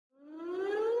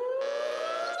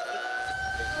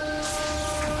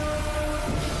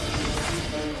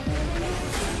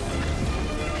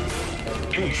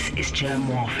This is Germ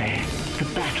Warfare, the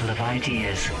battle of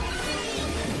ideas.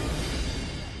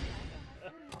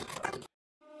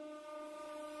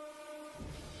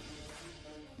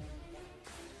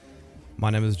 My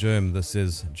name is Germ. This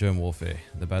is Germ Warfare,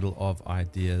 the battle of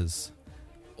ideas,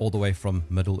 all the way from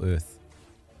Middle Earth.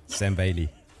 Sam Bailey.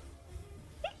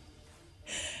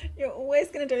 You're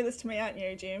always going to do this to me, aren't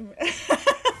you, Jim?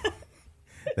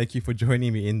 Thank you for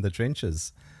joining me in the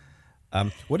trenches.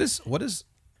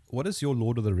 What is your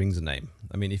Lord of the Rings name?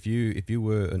 I mean, if you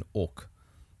were an orc.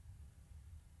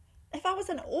 If I was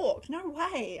an orc, no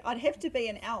way. I'd have to be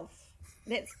an elf.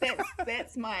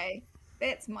 That's my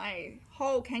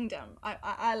whole kingdom.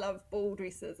 I love ball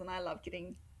dresses and I love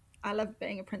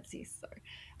being a princess. So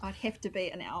I'd have to be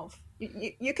an elf.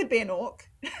 You could be an orc.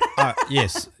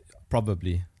 Yes,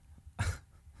 probably.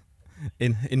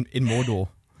 in Mordor.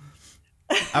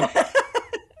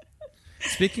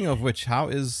 Speaking of which, how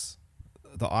is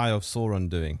the Eye of Sauron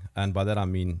doing? And by that I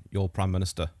mean your Prime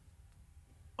Minister.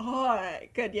 Oh,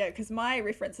 good, yeah, because my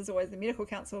reference is always the Medical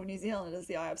Council of New Zealand as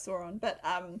the Eye of Sauron. But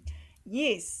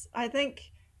yes, I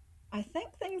think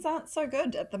things aren't so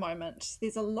good at the moment.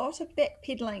 There's a lot of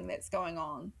backpedaling that's going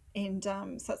on, and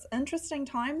so it's interesting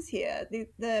times here.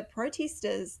 The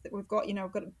protesters that we've got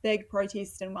a big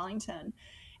protest in Wellington,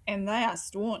 and they are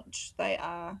staunch. They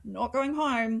are not going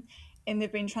home, and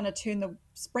they've been trying to turn the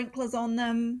sprinklers on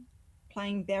them,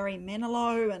 playing Barry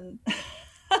Manilow and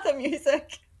other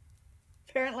music,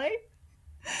 apparently.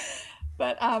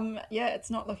 But yeah, it's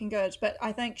not looking good. But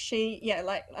I think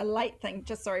like a late thing,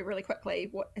 just sorry, really quickly,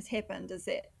 what has happened is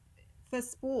that for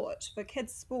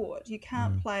kids sport,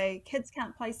 kids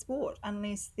can't play sport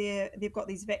unless they've got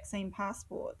these vaccine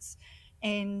passports.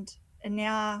 And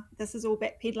now this is all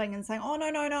backpedaling and saying, oh,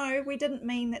 no, we didn't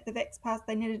mean that the vax pass,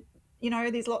 they needed,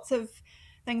 there's lots of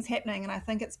things happening. And I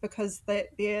think it's because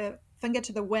their finger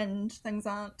to the wind, things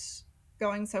aren't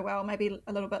going so well, maybe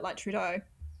a little bit like Trudeau.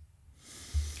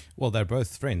 Well, they're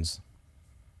both friends.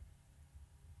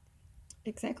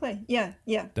 Exactly. Yeah.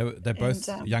 They're both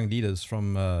young leaders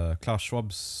from Klaus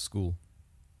Schwab's school.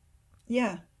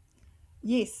 Yeah.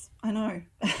 Yes, I know.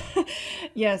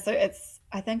 Yeah, so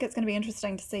I think it's going to be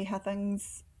interesting to see how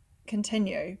things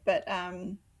continue. But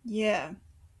yeah.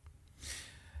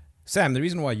 Sam, the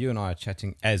reason why you and I are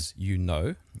chatting, as you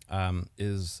know,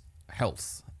 is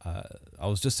health. I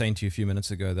was just saying to you a few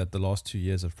minutes ago that the last 2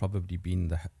 years have probably been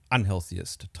the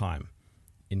unhealthiest time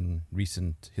in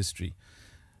recent history.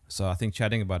 So I think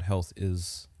chatting about health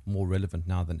is more relevant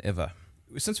now than ever.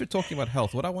 Since we're talking about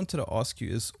health, what I wanted to ask you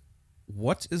is,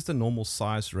 what is the normal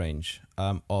size range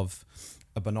of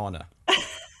a banana?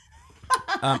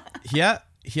 Here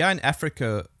in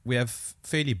Africa, we have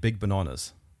fairly big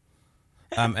bananas.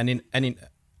 And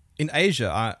in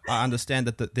Asia, I understand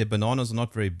that their bananas are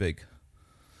not very big.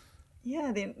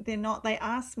 Yeah, they're not. They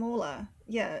are smaller.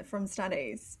 Yeah, from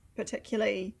studies,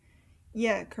 particularly,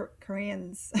 yeah,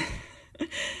 Koreans.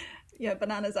 Yeah,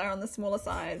 bananas are on the smaller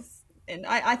size, and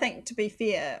I think, to be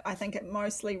fair, I think it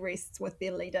mostly rests with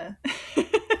their leader.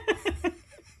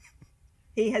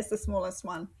 He has the smallest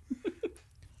one.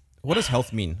 What does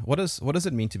health mean? What does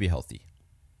it mean to be healthy?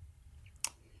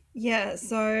 Yeah,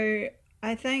 so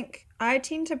I think I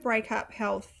tend to break up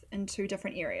health in two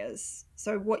different areas.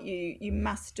 So what you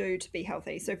must do to be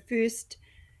healthy. So first,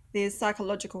 there's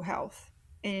psychological health.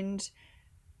 And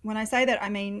when I say that, I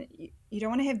mean, you don't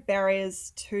want to have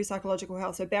barriers to psychological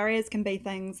health. So barriers can be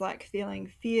things like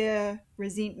feeling fear,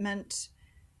 resentment,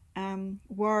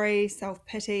 worry,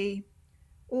 self-pity,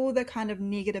 all the kind of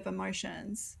negative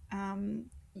emotions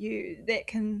that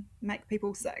can make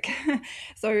people sick.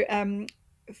 So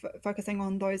focusing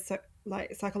on those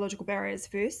like psychological barriers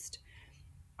first.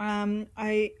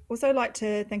 I also like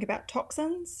to think about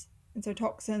toxins. And so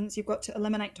toxins, you've got to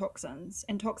eliminate toxins.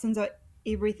 And toxins are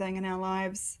everything in our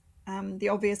lives. The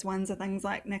obvious ones are things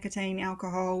like nicotine,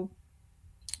 alcohol.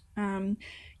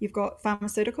 You've got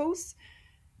pharmaceuticals.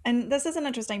 And this is an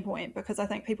interesting point because I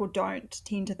think people don't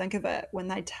tend to think of it when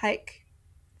they take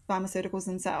pharmaceuticals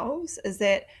themselves, is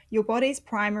that your body's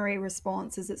primary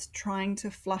response is it's trying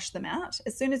to flush them out.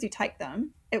 As soon as you take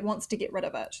them, it wants to get rid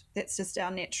of it. That's just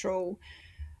our natural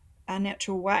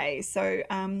way. So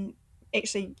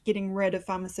actually getting rid of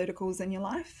pharmaceuticals in your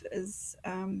life is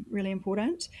really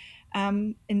important.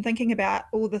 And thinking about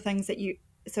all the things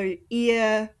so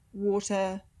air,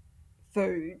 water,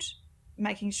 food,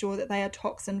 making sure that they are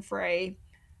toxin free,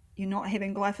 you're not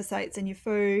having glyphosates in your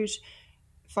food,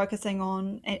 focusing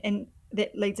on, and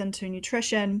that leads into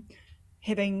nutrition,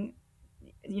 having,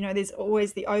 there's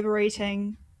always the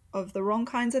overeating of the wrong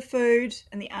kinds of food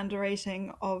and the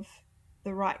undereating of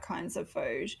the right kinds of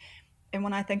food. And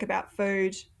when I think about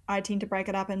food, I tend to break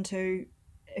it up into,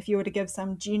 if you were to give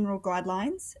some general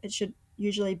guidelines, it should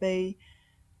usually be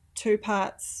 2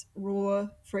 parts raw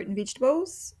fruit and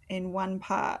vegetables and 1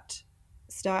 part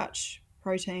starch,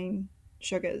 protein,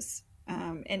 sugars,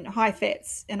 and high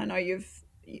fats. And I know you've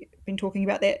been talking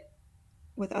about that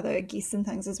with other guests and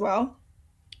things as well.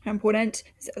 Important,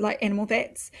 like animal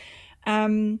fats.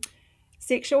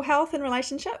 Sexual health and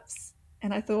relationships.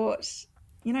 And I thought,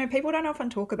 people don't often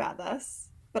talk about this,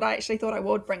 but I actually thought I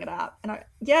would bring it up.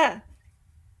 Yeah.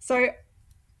 So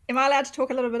am I allowed to talk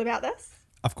a little bit about this?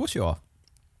 Of course you are.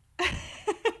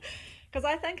 Because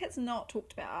I think it's not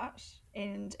talked about,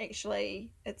 and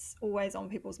actually it's always on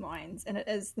people's minds, and it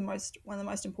is one of the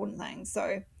most important things.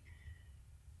 So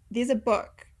there's a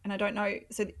book, and I don't know,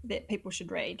 so that people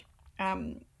should read.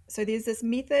 So there's this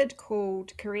method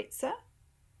called Karezza.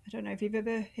 I don't know if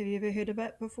have you ever heard of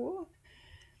it before?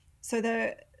 So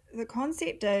the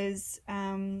concept is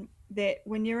that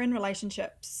when you're in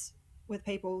relationships with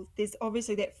people, there's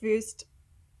obviously that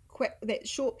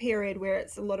short period where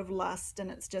it's a lot of lust and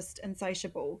it's just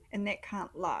insatiable, and that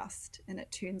can't last, and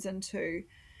it turns into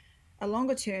a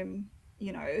longer term,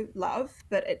 love.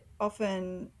 But it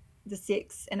often, the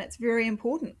sex, and it's very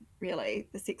important, really,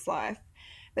 the sex life.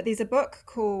 But there's a book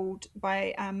called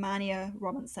by Mania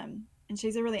Robinson, and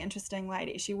she's a really interesting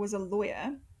lady. She was a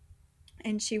lawyer,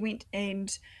 and she went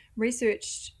and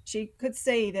researched. She could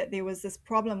see that there was this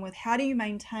problem with how do you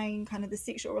maintain kind of the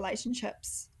sexual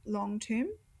relationships long term,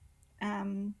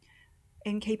 and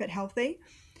keep it healthy.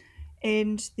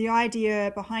 And the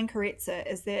idea behind Karezza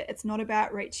is that it's not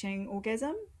about reaching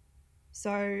orgasm.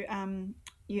 So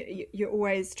you're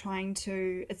always trying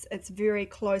to, it's very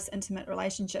close, intimate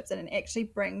relationships, and it actually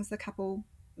brings the couple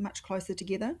much closer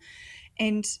together.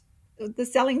 And the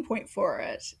selling point for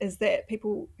it is that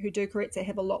people who do Karezza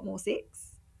have a lot more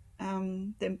sex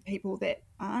than people that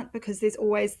aren't, because there's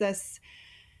always this,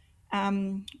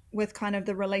 with kind of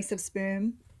the release of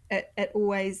sperm, it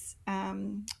always,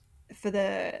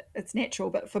 it's natural,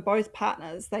 but for both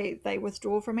partners, they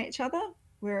withdraw from each other.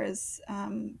 Whereas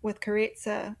with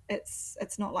Karezza,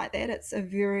 it's not like that. It's a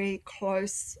very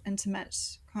close, intimate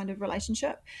kind of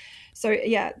relationship. So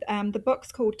yeah, the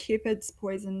book's called Cupid's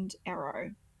Poisoned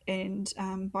Arrow, and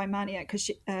by Mania, because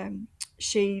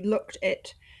she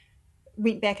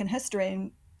went back in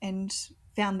history and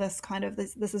found this kind of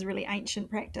this is really ancient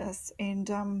practice, and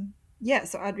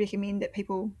so I'd recommend that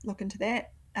people look into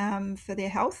that for their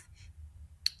health.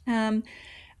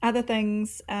 Other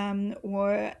things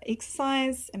were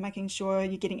exercise and making sure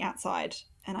you're getting outside.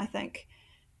 And I think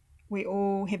we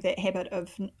all have that habit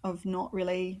of not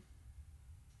really.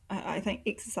 I think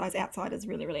exercise outside is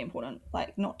really, really important.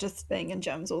 Like not just being in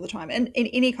gyms all the time. And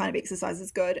any kind of exercise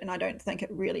is good. And I don't think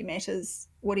it really matters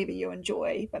whatever you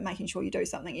enjoy, but making sure you do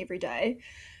something every day.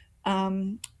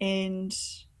 And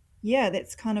yeah,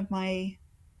 that's kind of my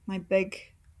big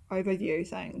overview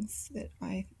things that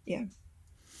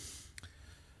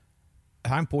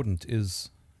How important is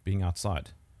being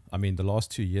outside? I mean, the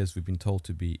last 2 years we've been told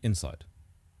to be inside.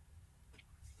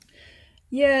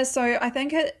 Yeah, so I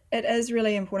think it is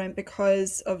really important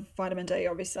because of vitamin D,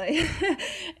 obviously,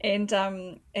 and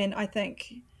I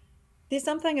think there's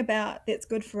something about that's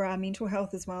good for our mental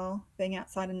health as well, being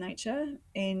outside in nature,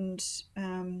 and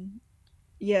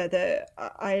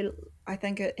I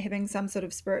think having some sort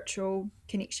of spiritual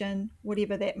connection,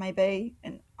 whatever that may be,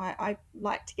 and I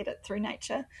like to get it through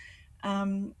nature.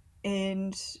 And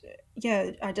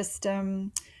yeah, I just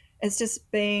it's just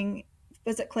being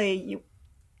physically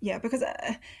because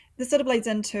this sort of leads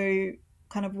into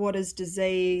kind of what is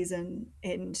disease, and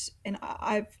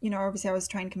I've obviously I was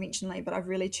trained conventionally, but I've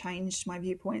really changed my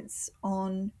viewpoints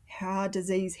on how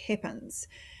disease happens.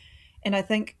 And I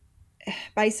think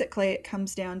basically it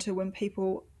comes down to when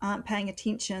people aren't paying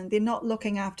attention, they're not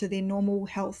looking after their normal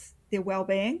health, their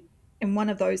well-being, in one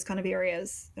of those kind of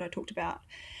areas that I talked about.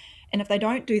 And if they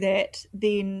don't do that,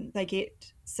 then they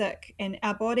get sick. And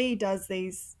our body does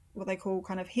these, what they call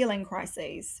kind of healing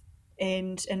crises.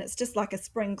 And it's just like a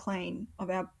spring clean of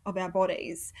our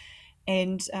bodies.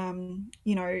 And,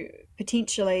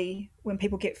 potentially when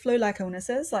people get flu-like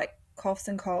illnesses like coughs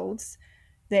and colds,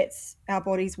 that's our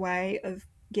body's way of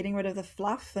getting rid of the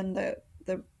fluff and the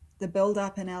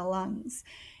build-up in our lungs.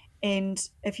 And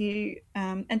if you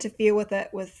interfere with it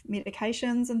with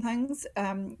medications and things,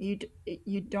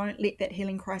 you don't let that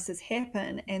healing crisis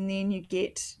happen, and then you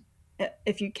get,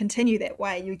 if you continue that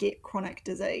way, you get chronic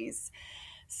disease.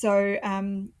 So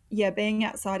being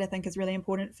outside I think is really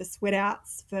important for sweat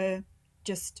outs, for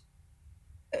just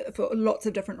for lots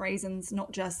of different reasons,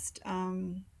 not just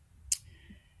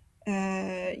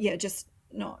just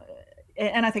not.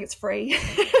 And I think it's free.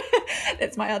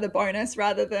 That's my other bonus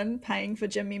rather than paying for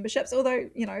gym memberships. Although,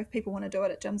 if people want to do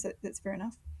it at gyms, that's fair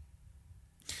enough.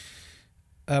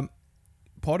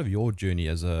 Part of your journey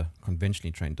as a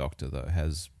conventionally trained doctor, though,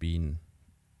 has been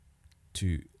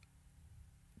to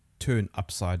turn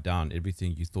upside down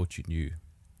everything you thought you knew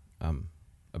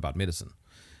about medicine.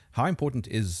 How important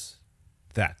is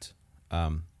that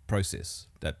process,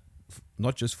 that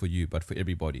not just for you but for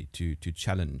everybody, to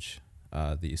challenge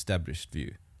the established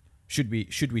view? Should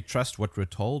we trust what we're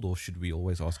told, or should we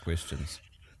always ask questions?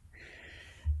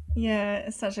 Yeah,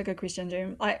 it's such a good question,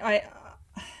 Jim.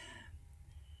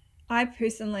 I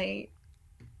personally,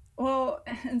 well,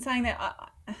 in saying that,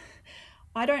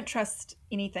 I don't trust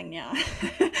anything now.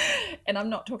 And I'm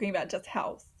not talking about just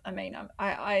health. I mean,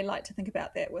 I like to think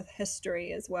about that with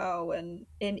history as well. And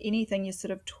anything you're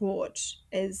sort of taught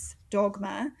is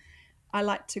dogma, I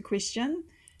like to question.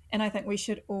 And I think we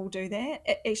should all do that.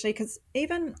 Actually, because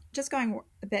even just going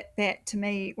back to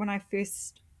me, when I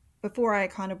first, before I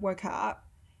kind of woke up,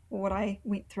 or what I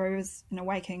went through as an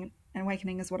awakening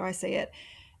is what I see it.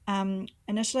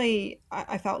 Initially,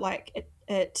 I felt like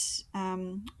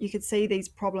you could see these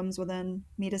problems within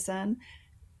medicine,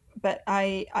 but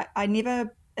it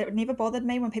never bothered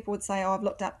me when people would say, "Oh, I've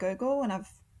looked up Google," and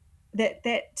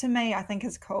that to me, I think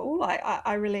is cool. Like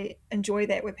I really enjoy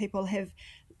that, where people have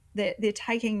they're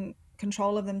taking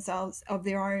control of themselves, of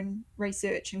their own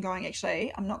research, and going,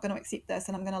 actually, I'm not going to accept this,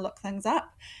 and I'm going to look things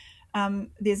up.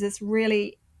 There's this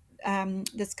really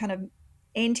this kind of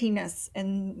anti-ness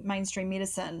in mainstream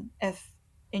medicine,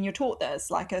 and you're taught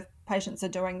this, like if patients are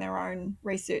doing their own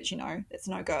research, it's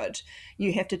no good.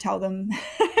 You have to tell them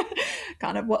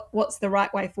kind of what's the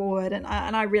right way forward, and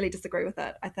I really disagree with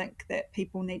it. I think that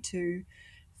people need to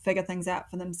figure things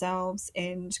out for themselves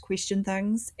and question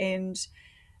things, and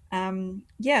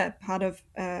part of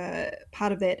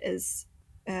that is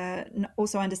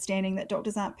also understanding that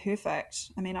doctors aren't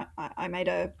perfect. I mean, I made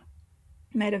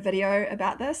a video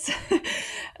about this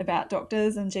about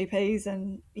doctors and GPs,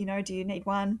 and do you need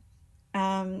one?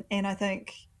 And I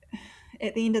think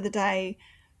at the end of the day,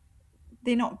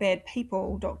 they're not bad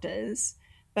people, doctors,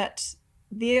 but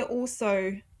they're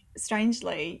also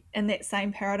strangely in that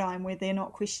same paradigm where they're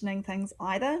not questioning things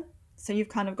either. So you've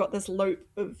kind of got this loop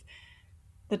of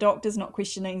the doctors not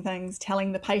questioning things,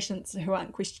 telling the patients who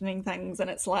aren't questioning things, and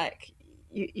it's like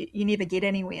you never get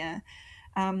anywhere.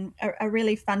 A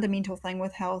really fundamental thing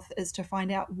with health is to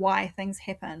find out why things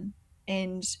happen.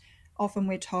 And often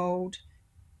we're told,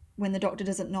 when the doctor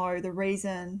doesn't know the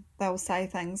reason, they'll say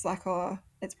things like, oh,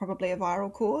 it's probably a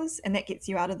viral cause, and that gets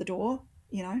you out of the door,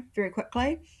 very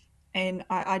quickly. And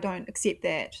I don't accept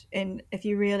that. And if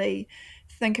you really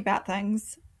think about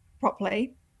things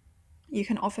properly, you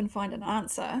can often find an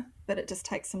answer, but it just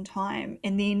takes some time.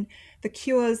 And then the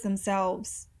cures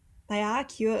themselves, they are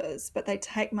cures, but they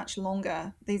take much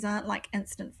longer. These aren't like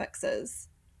instant fixes.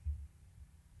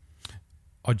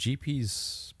 Are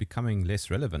GPs becoming less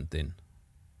relevant then?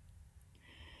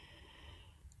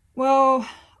 Well,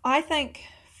 I think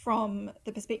from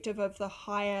the perspective of the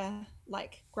higher,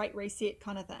 like Great Reset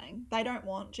kind of thing, they don't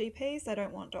want GPs, they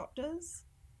don't want doctors.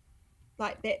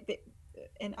 Like that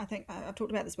and I think I've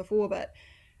talked about this before, but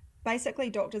basically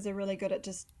doctors are really good at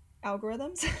just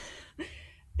algorithms.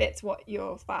 That's what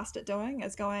you're fast at doing,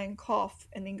 is going cough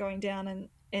and then going down, and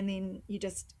then you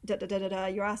just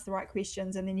you ask the right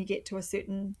questions, and then you get to a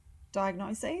certain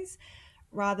diagnosis,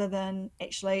 rather than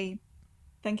actually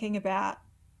thinking about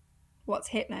what's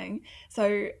happening.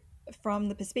 So from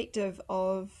the perspective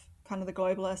of kind of the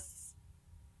globalists,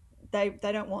 they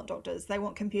don't want doctors, they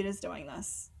want computers doing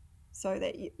this. So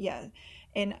that,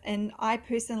 and I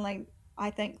personally, I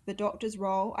think the doctor's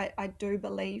role, I do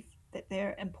believe that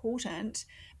they're important,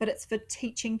 but it's for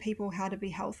teaching people how to be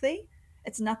healthy.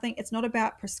 It's not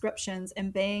about prescriptions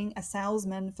and being a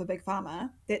salesman for Big Pharma.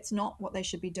 That's not what they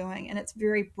should be doing, and it's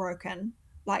very broken.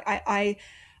 Like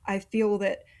I feel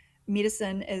that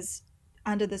medicine is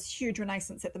under this huge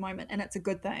renaissance at the moment, and it's a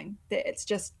good thing. That it's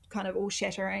just kind of all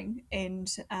shattering,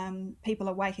 and people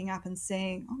are waking up and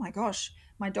saying, oh my gosh,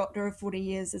 my doctor of 40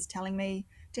 years is telling me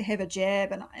to have a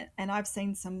jab, and I've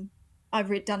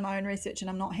done my own research, and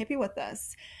I'm not happy with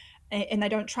this, and they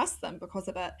don't trust them because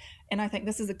of it. And I think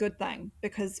this is a good thing,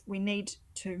 because we need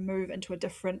to move into a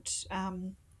different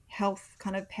health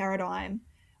kind of paradigm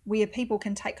where people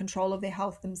can take control of their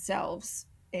health themselves,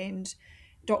 and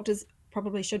doctors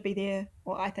probably should be there,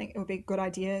 or I think it would be a good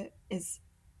idea, is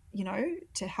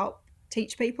to help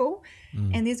teach people.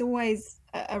 And there's always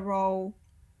a role.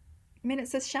 I mean,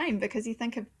 it's a shame, because I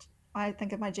think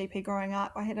of my GP growing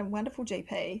up. I had a wonderful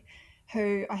GP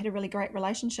who I had a really great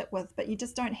relationship with, but you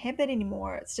just don't have that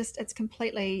anymore. It's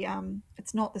completely,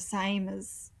 it's not the same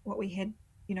as what we had,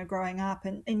 growing up.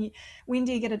 And when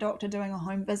do you get a doctor doing a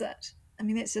home visit? I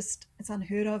mean, it's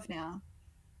unheard of now.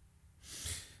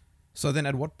 So then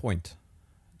at what point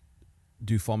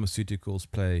do pharmaceuticals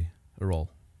play a role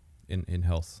in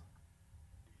health?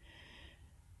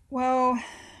 Well,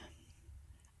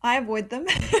 I avoid them.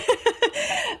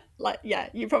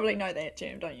 You probably know that,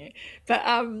 Jim, don't you? But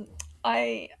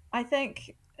I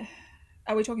think,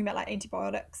 are we talking about like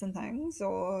antibiotics and things,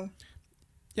 or?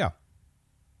 Yeah.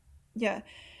 Yeah.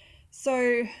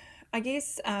 So I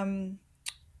guess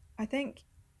I think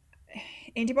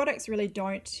antibiotics really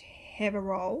don't have a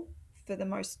role for the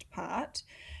most part,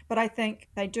 but I think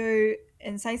they do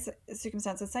in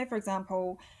circumstances. Say, for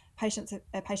example, patients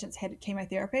had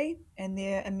chemotherapy and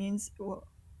their well,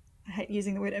 I hate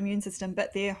using the word immune system,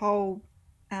 but their whole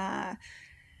their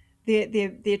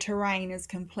terrain is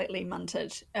completely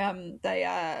munted.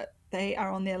 They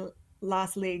are on their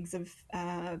last legs of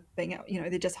being,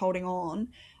 they're just holding on.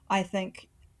 I think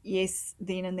yes,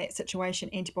 then in that situation,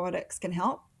 antibiotics can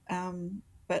help.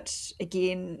 But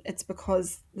again, it's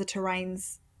because the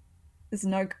terrains is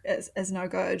no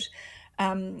good.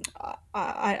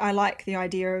 I like the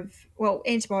idea of, well,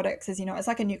 antibiotics is, it's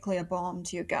like a nuclear bomb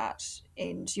to your gut,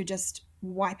 and you're just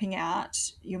wiping out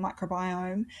your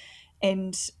microbiome.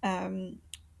 And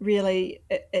really,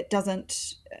 it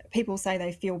doesn't. People say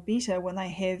they feel better when they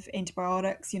have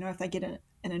antibiotics, if they get an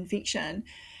infection,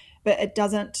 but it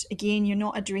doesn't. Again, you're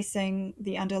not addressing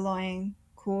the underlying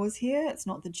cause here. It's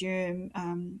not the germ.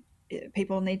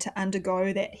 People need to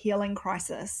undergo that healing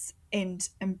crisis and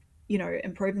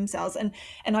improve themselves. And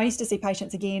I used to see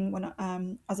patients, again, when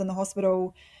I was in the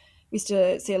hospital. We used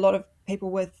to see a lot of people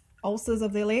with ulcers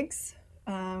of their legs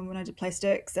when I did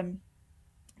plastics, and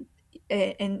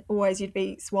always you'd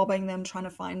be swabbing them trying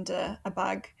to find a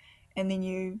bug, and then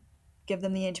you give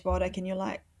them the antibiotic, and you're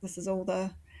like, this is all the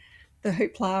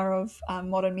hoopla of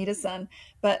modern medicine.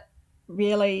 But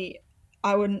really,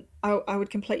 I would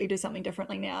completely do something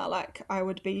differently now. Like, I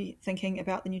would be thinking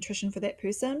about the nutrition for that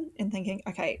person and thinking,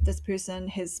 okay, this person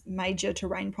has major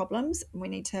terrain problems. We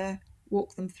need to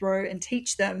walk them through and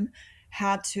teach them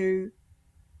how to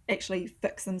actually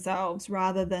fix themselves,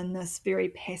 rather than this very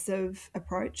passive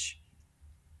approach.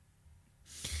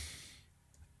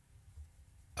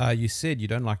 You said you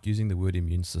don't like using the word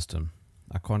immune system.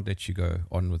 I can't let you go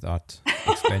on without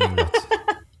explaining that.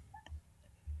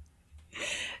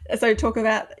 So talk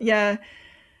about, yeah.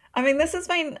 I mean, this has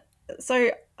been, so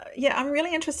yeah, I'm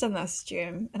really interested in this,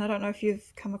 Jim, and I don't know if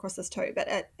you've come across this too,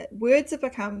 but words have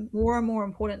become more and more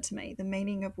important to me, the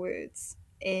meaning of words.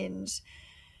 And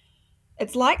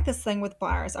it's like this thing with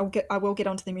virus. I will get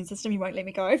onto the immune system. You won't let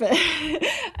me go, but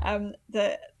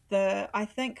I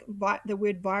think the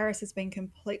word virus has been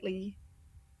completely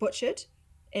butchered,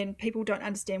 and people don't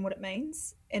understand what it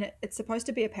means. And it's supposed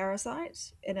to be a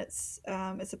parasite, and it's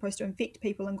supposed to infect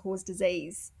people and cause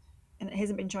disease, and it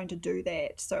hasn't been shown to do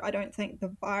that. So I don't think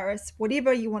the virus,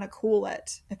 whatever you want to call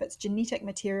it, if it's genetic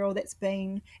material that's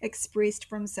been expressed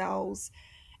from cells,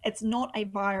 it's not a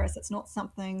virus. It's not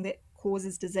something that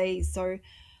causes disease. So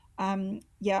I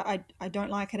don't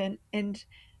like it. And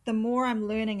the more I'm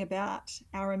learning about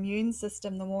our immune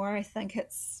system, the more I think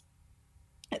it's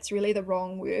really the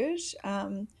wrong word.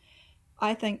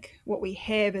 I think what we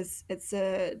have is it's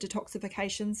a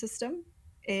detoxification system,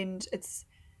 and it's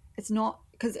not,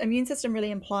 because immune system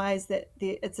really implies that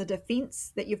it's a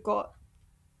defense, that you've got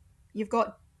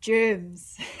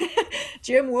germs,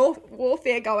 germ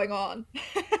warfare going on,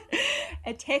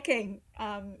 attacking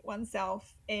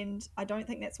oneself, and I don't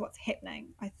think that's what's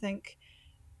happening. I think,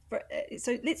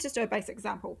 so let's just do a basic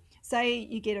example. Say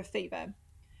you get a fever.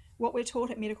 What we're taught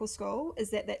at medical school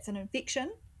is that that's an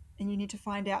infection, and you need to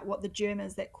find out what the germ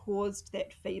is that caused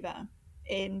that fever.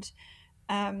 And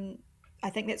I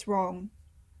think that's wrong.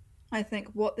 I think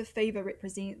what the fever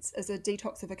represents is a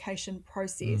detoxification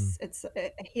process. It's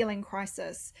a healing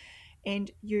crisis,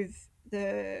 and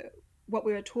what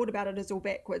we were taught about it is all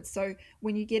backwards. So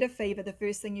when you get a fever, the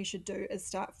first thing you should do is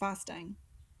start fasting,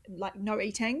 like no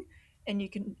eating, and you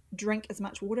can drink as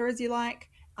much water as you like.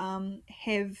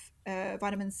 Have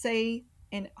vitamin C,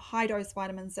 and high dose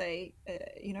vitamin C,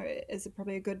 is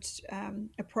probably a good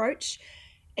approach.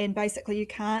 And basically, you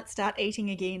can't start eating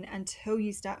again until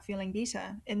you start feeling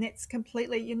better. And that's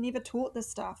completely, you're never taught this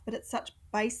stuff, but it's such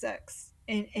basics,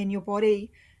 and your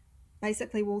body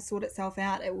basically will sort itself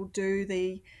out. It will do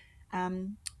the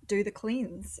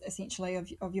cleanse, essentially,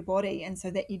 of your body, and so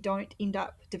that you don't end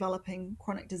up developing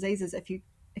chronic diseases if you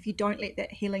don't let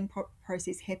that healing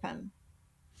process happen.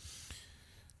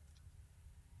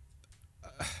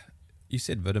 you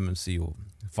said vitamin C or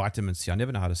vitamin C. I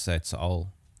never know how to say it, so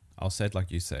I'll say it like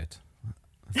you say it.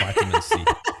 Vitamin C.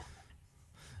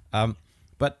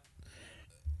 But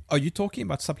are you talking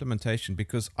about supplementation?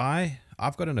 Because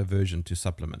I've got an aversion to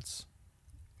supplements.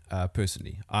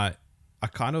 Personally, I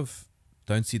kind of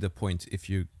don't see the point if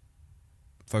you're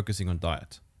focusing on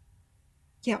diet.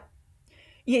 Yeah.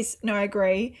 Yes, no, I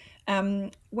agree.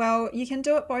 Well, you can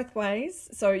do it both ways.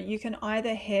 So you can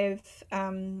either have,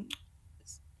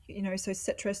 so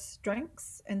citrus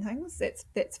drinks and things.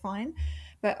 That's fine.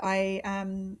 But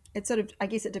it's sort of, I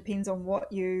guess it depends on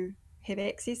what you have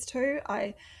access to.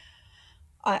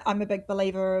 I'm a big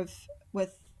believer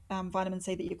with vitamin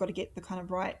C that you've got to get the kind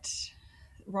of right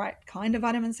kind of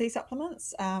vitamin C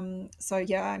supplements. So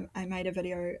yeah, I made a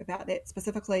video about that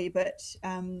specifically, but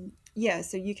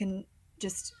so you can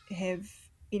just have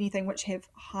anything which have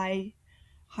high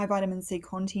vitamin C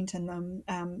content in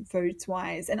them, foods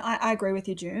wise. And I agree with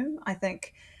you, Germ. I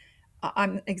think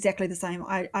I'm exactly the same.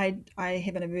 I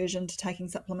have an aversion to taking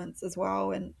supplements as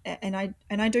well, and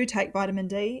I do take vitamin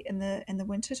D in the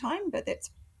winter time, but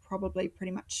that's probably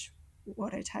pretty much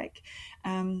what I take,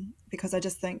 because I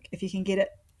just think if you can get it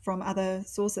from other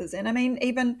sources, and I mean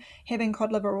even having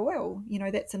cod liver oil,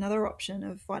 that's another option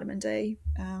of vitamin D,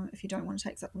 if you don't want to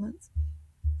take supplements.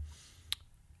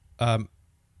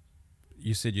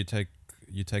 You said you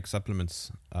take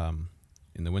supplements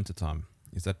in the wintertime.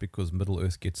 Is that because Middle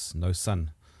Earth gets no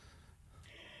sun?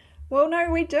 Well, no,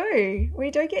 we do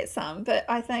get some, but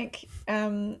I think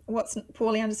what's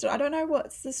poorly understood, I don't know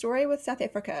what's the story with South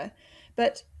Africa,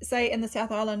 but say in the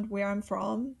South Island where I'm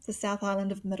from, the South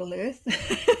Island of Middle Earth,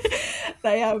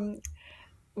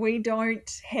 we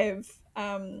don't have,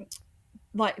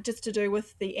 like, just to do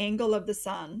with the angle of the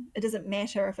sun. It doesn't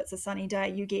matter if it's a sunny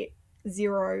day, you get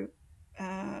zero,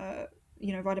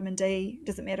 vitamin D.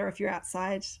 Doesn't matter if you're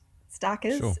outside. Stark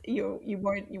is, Sure. you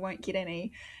won't get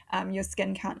any. Your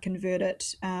skin can't convert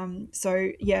it. So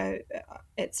yeah,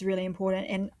 it's really important.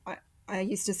 And I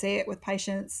used to see it with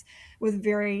patients with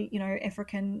very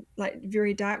African, like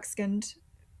very dark skinned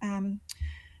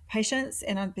patients,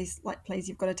 and I'd be like, please,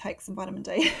 you've got to take some vitamin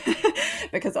D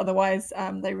because otherwise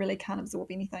they really can't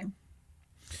absorb anything.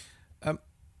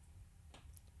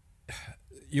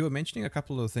 You were mentioning a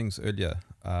couple of things earlier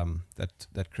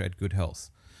that create good health.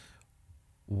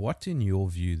 What, in your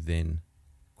view, then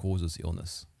causes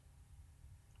illness?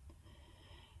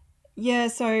 Yeah,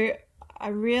 so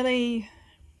I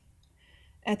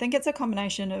think it's a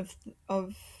combination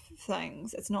of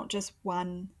things. It's not just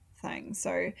one thing.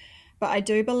 So, but I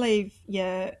do believe,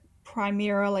 yeah,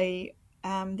 primarily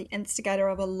the instigator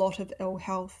of a lot of ill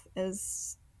health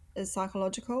is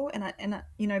psychological, and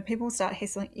people start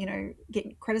hassling,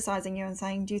 criticizing you and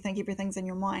saying, "Do you think everything's in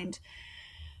your mind?"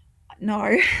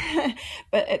 No,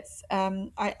 but it's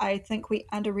I think we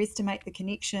underestimate the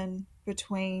connection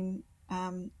between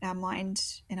our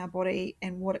mind and our body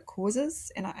and what it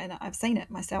causes, and I've seen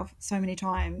it myself so many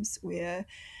times where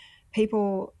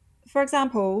people, for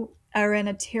example, are in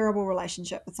a terrible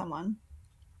relationship with someone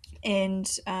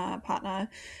and partner,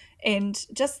 and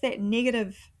just that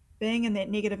negative, being in that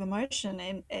negative emotion,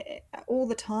 and all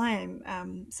the time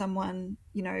someone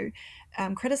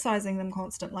criticizing them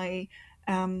constantly,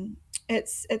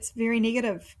 it's very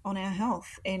negative on our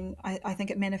health, and I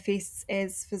think it manifests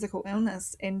as physical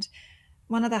illness. And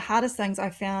one of the hardest things I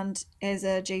found as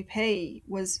a GP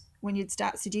was when you'd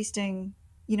start suggesting,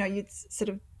 you'd sort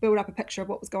of build up a picture of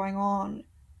what was going on,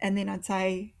 and then I'd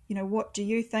say, what do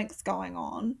you think's going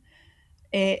on?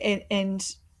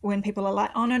 And when people are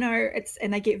like, oh no,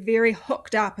 and they get very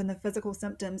hooked up in the physical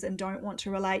symptoms and don't want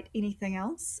to relate anything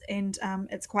else, and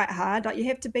it's quite hard. Like you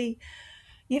have to be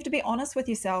honest with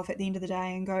yourself at the end of the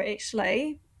day and go,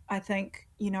 actually, I think,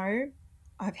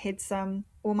 I've had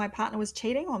or my partner was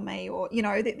cheating on me, or,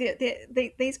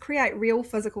 these create real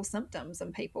physical symptoms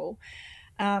in people.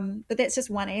 But that's just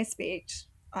one aspect.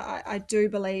 I do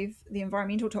believe the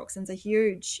environmental toxins are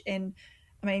huge. And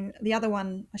I mean, the other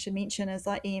one I should mention is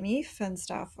like EMF and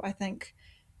stuff. I think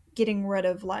getting rid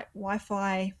of like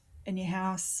Wi-Fi in your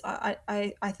house,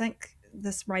 I think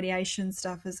this radiation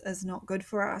stuff is not good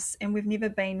for us, and we've never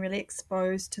been really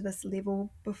exposed to this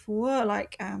level before.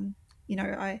 Like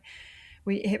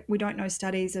we don't know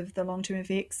studies of the long-term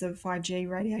effects of 5G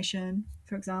radiation,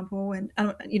 for example, and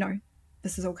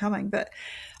this is all coming, but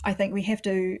I think we have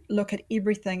to look at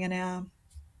everything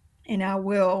in our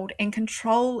world and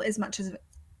control as much of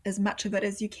it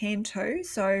as you can too.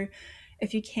 So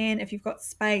if you've got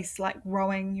space, like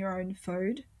growing your own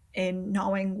food and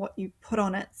knowing what you put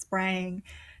on it, spraying,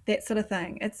 that sort of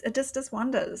thing, it just does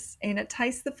wonders, and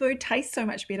the food tastes so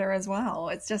much better as well.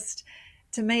 It's just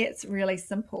to me it's really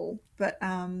simple, but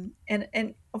and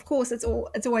of course it's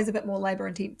always a bit more labor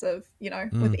intensive, with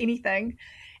Mm, anything.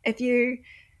 If you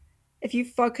if you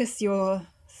focus your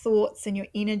thoughts and your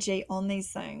energy on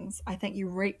these things, I think you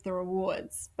reap the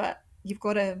rewards. But you've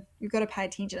got to pay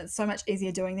attention. It's so much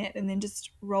easier doing that than then just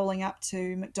rolling up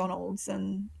to McDonald's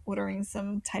and ordering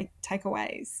some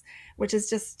takeaways, which is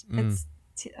just mm.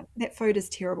 that food is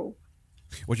terrible.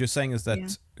 What you're saying is Yeah.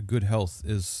 that good health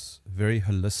is very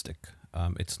holistic.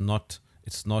 It's not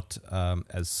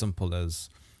as simple as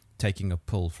taking a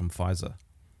pill from Pfizer.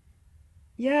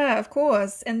 Yeah, of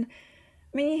course. And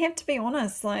I mean, you have to be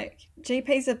honest, like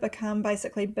GPs have become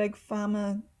basically big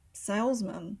pharma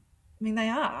salesmen. I mean, they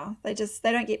are. They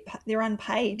don't get they're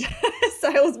unpaid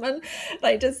salesmen.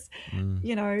 They just, Mm.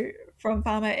 you know, from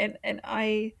pharma and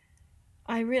I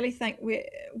really think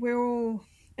we're all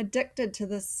addicted to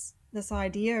this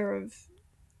idea of,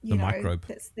 The microbe.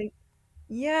 that's the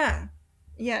yeah.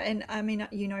 Yeah, and I mean,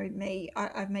 me,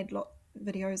 I've made lot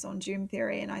videos on germ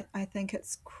theory and I think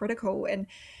it's critical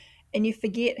and you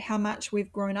forget how much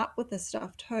we've grown up with this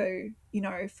stuff too,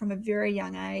 from a very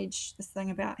young age, this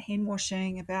thing about hand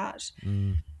washing, about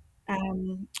Mm.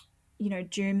 um,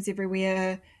 germs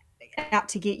everywhere out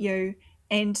to get you.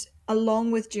 And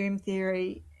along with germ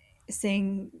theory,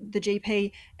 seeing the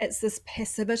GP, it's this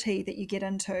passivity that you get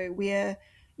into where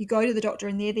you go to the doctor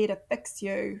and they're there to fix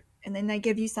you. And then they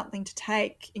give you something to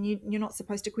take, and you're not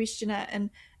supposed to question it.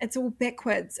 And it's all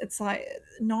backwards. It's like,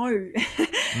 no,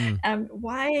 Mm.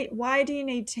 why do you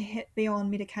need to be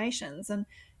on medications? And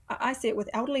I see it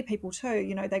with elderly people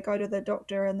too. They go to the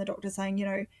doctor, and the doctor's saying,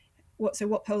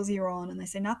 what pills are you on? And they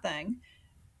say nothing.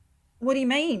 What do you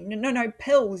mean? No, no,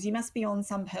 pills. You must be on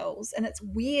some pills. And it's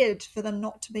weird for them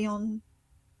not to be on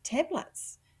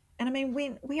tablets. And I mean,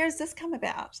 where has this come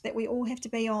about that we all have to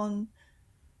be on,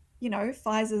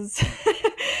 Pfizer's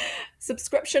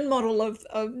subscription model of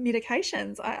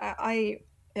medications?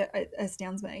 It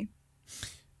astounds me.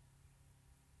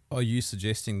 Are you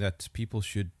suggesting that people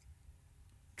should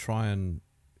try and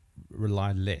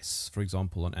rely less, for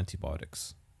example, on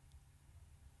antibiotics?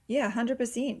 Yeah,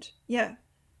 100%. Yeah.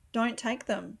 Don't take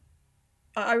them.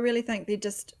 I really think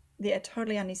they're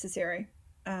totally unnecessary.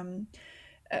 Um,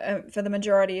 for the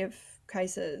majority of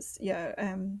cases,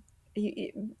 yeah.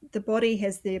 The body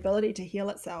has the ability to heal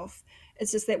itself.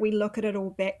 It's just that we look at it all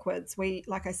backwards.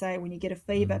 Like I say, when you get a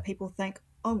fever, Mm. people think,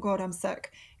 "Oh God, I'm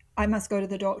sick. I must go to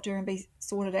the doctor and be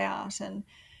sorted out." And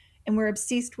we're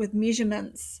obsessed with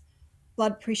measurements,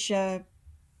 blood pressure.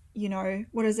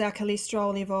 What is our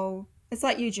cholesterol level? It's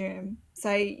like you, Germ.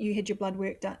 Say you had your blood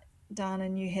work done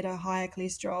and you had a higher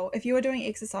cholesterol. If you were doing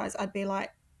exercise, I'd be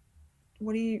like,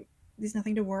 what do you, there's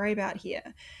nothing to worry about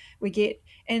here.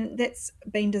 And that's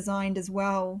been designed as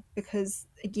well because,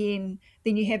 again,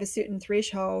 then you have a certain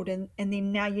threshold and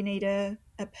then now you need a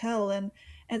pill and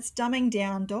it's dumbing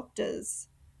down doctors.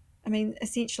 I mean,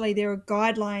 essentially, there are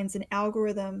guidelines and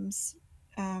algorithms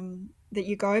that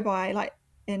you go by, like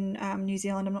in New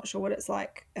Zealand. I'm not sure what it's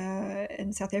like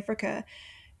in South Africa,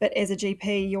 but as a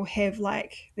GP, you'll have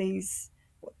like these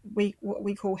what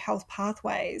we call health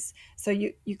pathways. So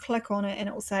you click on it and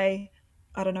it will say,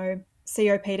 I don't know,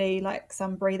 COPD, like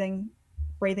some breathing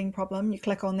problem. You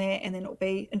click on there, and then it'll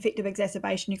be infective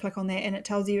exacerbation. You click on there, and it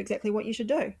tells you exactly what you should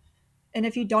do. And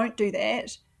if you don't do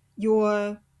that,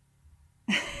 you're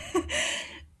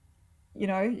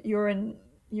you're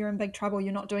in big trouble.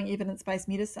 You're not doing evidence-based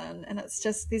medicine, and it's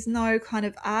just there's no kind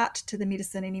of art to the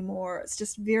medicine anymore. It's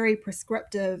just very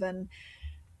prescriptive, and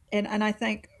I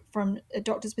think from a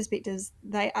doctor's perspectives,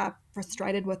 they are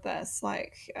frustrated with this.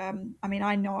 Like, I mean,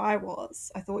 I know I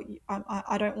was. I thought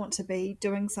I don't want to be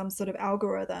doing some sort of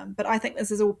algorithm, but I think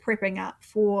this is all prepping up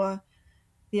for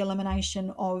the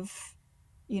elimination of,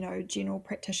 general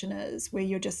practitioners, where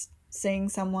you're just seeing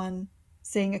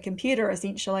a computer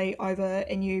essentially over,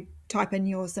 and you type in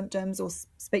your symptoms or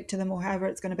speak to them or however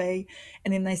it's going to be,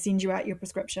 and then they send you out your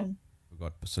prescription.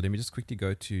 Forgot. So let me just quickly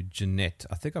go to Jeanette.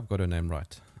 I think I've got her name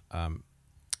right. Um,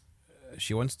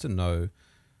 she wants to know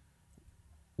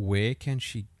where can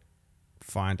she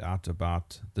find out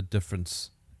about the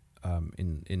difference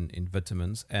in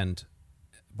vitamins, and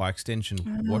by extension,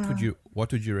 what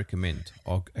would you recommend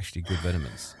are actually good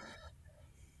vitamins?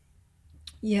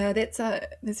 Yeah, that's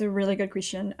a really good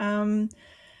question.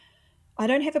 I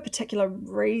don't have a particular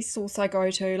resource I go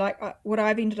to. Like what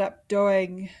I've ended up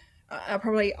doing, I've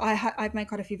made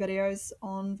quite a few videos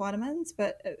on vitamins,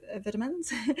 but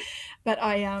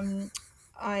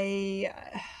I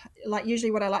like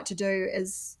usually what I like to do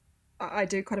is I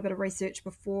do quite a bit of research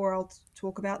before I'll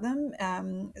talk about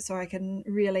them, so I can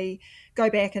really go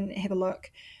back and have a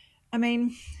look. I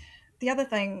mean, the other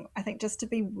thing I think just to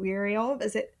be wary of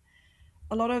is that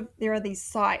there are these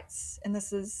sites, and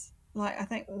this is like, I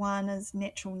think one is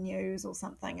Natural News or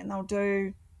something, and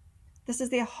this is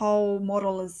their whole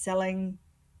model is selling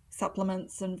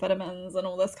supplements and vitamins and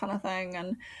all this kind of thing,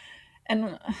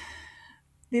 and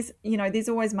there's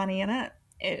always money in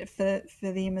it for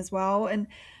them as well, and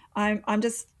I'm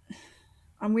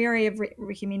wary of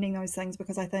recommending those things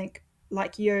because I think,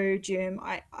 like you, Germ,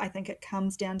 I think it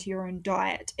comes down to your own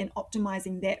diet and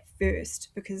optimizing that first,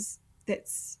 because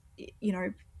that's,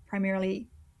 primarily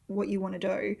what you want to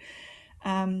do.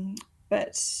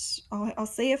 But I'll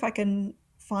see if I can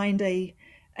find a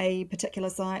particular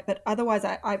site. But otherwise,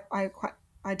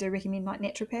 I do recommend like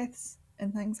naturopaths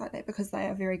and things like that, because they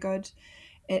are very good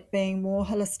at being more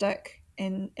holistic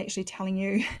and actually telling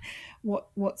you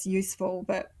what's useful.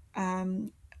 But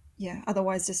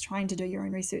otherwise just trying to do your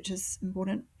own research is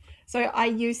important. So I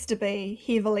used to be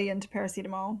heavily into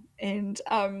paracetamol, and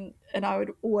I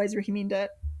would always recommend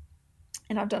it.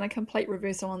 And I've done a complete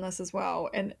reversal on this as well.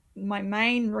 And my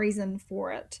main reason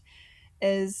for it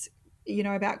is,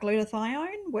 about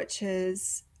glutathione, which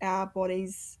is our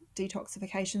body's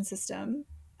detoxification system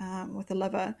with the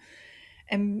liver.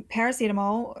 And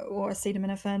paracetamol, or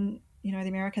acetaminophen, the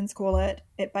Americans call it,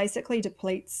 it basically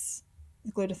depletes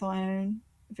the glutathione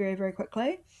very, very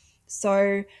quickly.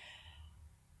 So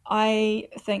I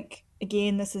think,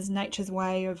 again, this is nature's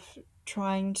way of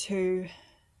trying to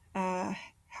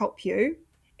help you.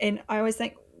 And I always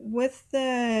think with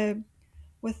the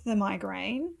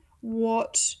migraine,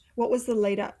 what was the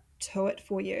lead up to it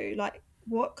for you? Like,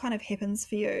 what kind of happens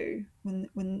for you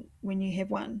when you have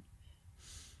one?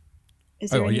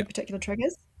 Is there any particular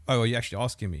triggers? Oh, are you actually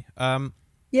asking me?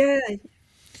 Yeah.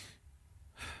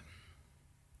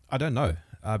 I don't know,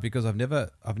 because I've never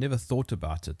thought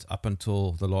about it up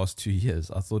until the last 2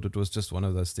 years. I thought it was just one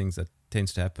of those things that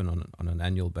tends to happen on an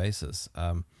annual basis.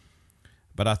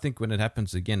 But I think when it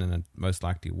happens again, and it most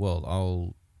likely will,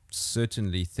 I'll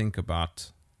certainly think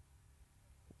about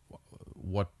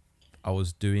what I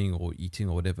was doing or eating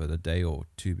or whatever the day or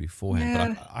two beforehand.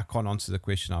 Yeah. But I can't answer the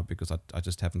question now because I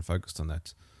just haven't focused on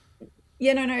that.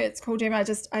 Yeah, no, it's cool, Jim. I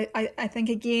think,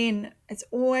 again, it's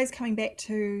always coming back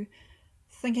to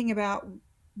thinking about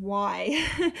why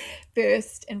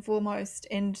first and foremost.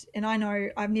 And I know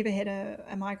I've never had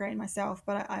a migraine myself,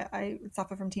 but I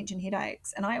suffer from tension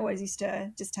headaches, and I always used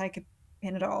to just take a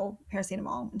Panadol,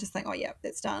 paracetamol, and just think, oh yeah,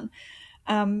 that's done,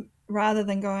 rather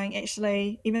than going,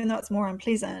 actually, even though it's more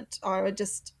unpleasant,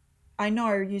 I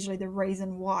know usually the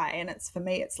reason why, and it's, for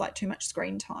me, it's like too much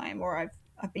screen time, or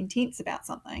I've been tense about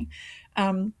something,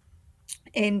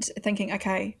 and thinking,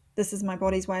 okay, this is my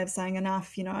body's way of saying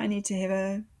enough. I need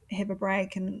to have a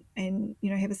break and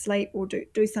have a sleep, or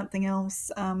do something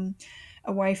else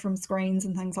away from screens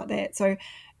and things like that. So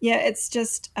yeah, it's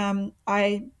just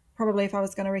I probably, if I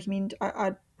was going to recommend,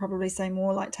 I'd probably say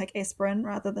more like take aspirin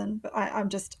rather than. But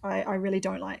I really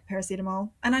don't like paracetamol,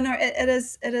 and I know it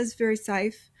is very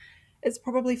safe. It's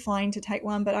probably fine to take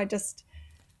one, but I just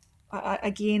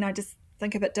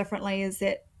think of it differently. Is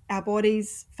that our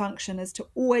body's function is to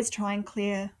always try and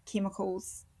clear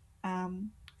chemicals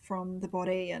from the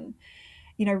body. And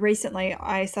recently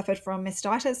I suffered from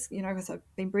mastitis, because I've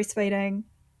been breastfeeding,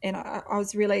 and I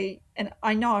was really, and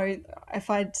I know if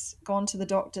I'd gone to the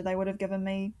doctor, they would have given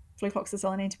me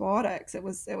flucloxacillin antibiotics. It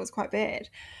was quite bad,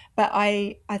 but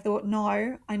I thought,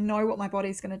 no, I know what my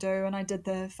body's going to do, and I did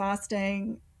the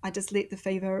fasting. I just let the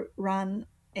fever run,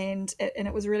 and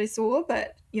it was really sore,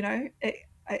 but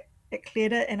it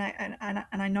cleared it, and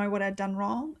I know what I'd done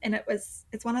wrong, and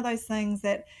it's one of those things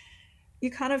that you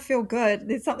kind of feel good.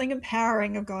 There's something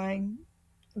empowering of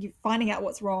you finding out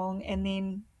what's wrong and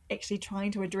then actually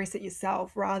trying to address it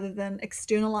yourself rather than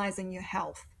externalizing your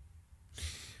health.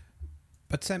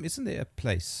 But Sam, isn't there a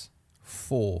place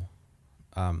for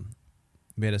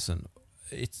medicine?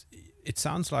 It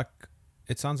sounds like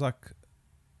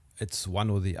it's one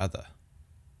or the other.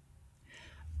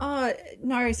 Oh,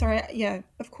 no, sorry. Yeah,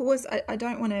 of course, I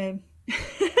don't want to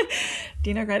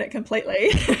denigrate it completely.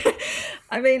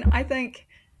 I mean, I think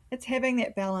it's having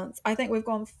that balance. I think we've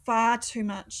gone far too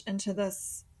much into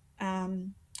this.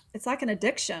 It's like an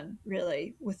addiction,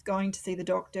 really, with going to see the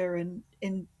doctor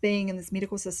and being in this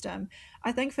medical system.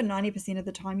 I think for 90% of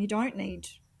the time, you don't need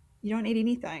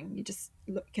anything. You just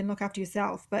can look after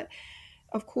yourself. But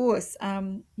of course,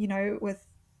 with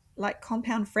like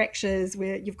compound fractures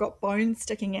where you've got bones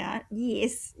sticking out,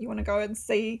 yes, you want to go and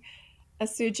see a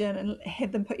surgeon and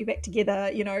have them put you back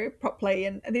together, properly.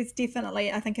 And there's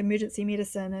definitely, I think, emergency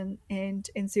medicine and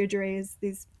surgery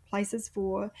there's places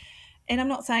for. And I'm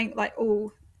not saying like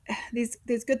all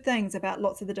there's good things about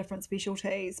lots of the different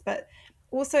specialties, but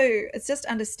also it's just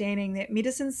understanding that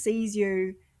medicine sees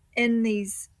you in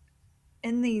these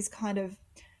kind of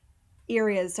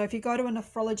areas. So if you go to a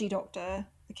nephrology doctor,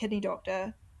 a kidney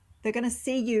doctor, they're going to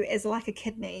see you as like a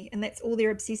kidney, and that's all they're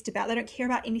obsessed about. They don't care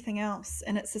about anything else.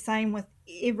 And it's the same with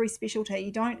every specialty.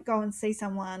 You don't go and see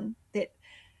someone that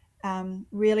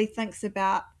really thinks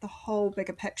about the whole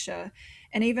bigger picture.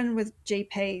 And even with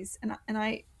GPs, and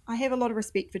I have a lot of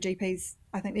respect for GPs.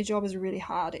 I think their job is really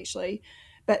hard, actually,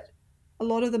 but a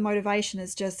lot of the motivation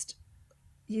is just,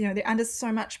 they're under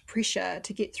so much pressure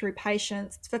to get through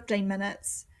patients. It's 15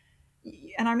 minutes.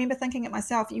 And I remember thinking it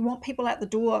myself, you want people out the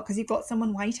door because you've got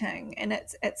someone waiting, and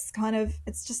it's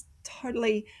just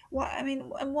totally, in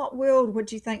what world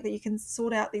would you think that you can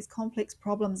sort out these complex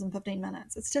problems in 15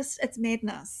 minutes? It's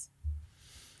madness.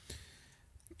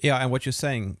 Yeah, and what you're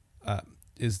saying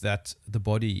is that the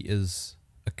body is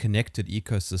a connected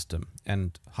ecosystem,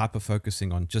 and hyper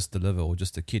focusing on just the liver or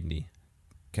just the kidney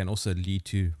can also lead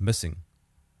to missing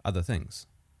other things.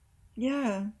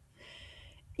 Yeah,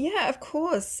 of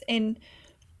course. And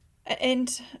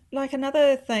like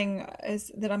another thing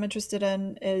is that I'm interested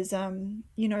in is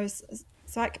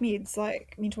psych meds,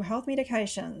 like mental health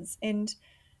medications. And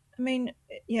I mean,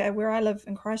 yeah, where I live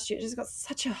in Christchurch, it's got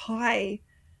such a high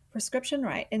prescription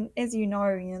rate. And as you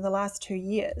know, the last 2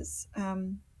 years,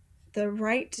 the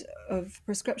rate of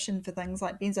prescription for things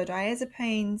like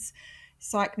benzodiazepines,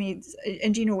 psych meds,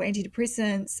 in general,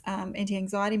 antidepressants,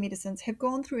 anti-anxiety medicines have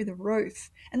gone through the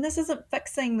roof. And this isn't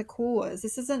fixing the cause.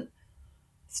 This isn't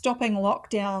stopping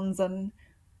lockdowns and,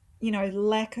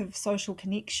 lack of social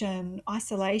connection,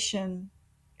 isolation.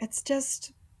 It's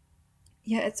just,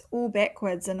 it's all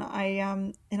backwards. And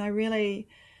I really,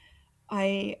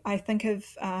 I think of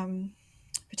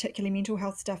particularly mental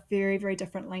health stuff very, very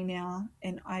differently now.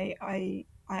 And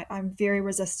I'm very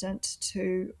resistant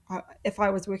to, if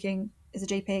I was working as a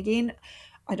GP again,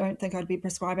 I don't think I'd be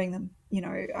prescribing them.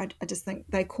 I just think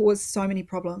they cause so many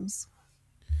problems.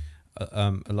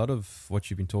 A lot of what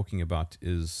you've been talking about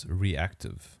is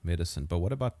reactive medicine, but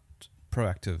what about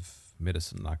proactive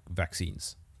medicine, like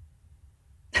vaccines?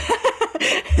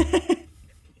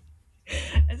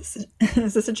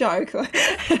 Is this a joke?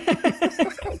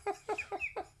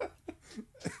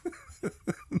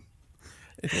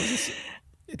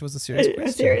 It was a serious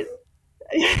question.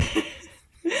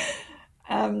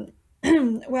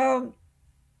 Well,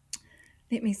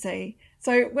 let me see.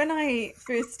 So when I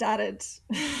first started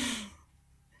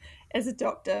as a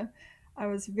doctor, I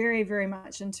was very, very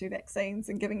much into vaccines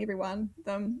and giving everyone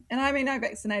them. And I mean, I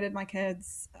vaccinated my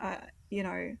kids. I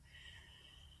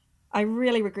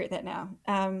really regret that now.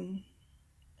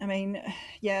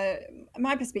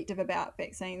 My perspective about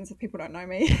vaccines, if people don't know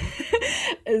me,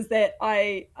 is that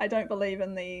I don't believe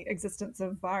in the existence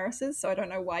of viruses, so I don't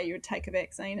know why you would take a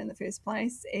vaccine in the first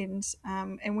place. And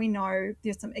we know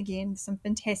there's some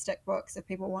fantastic books if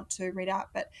people want to read up,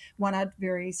 but one I'd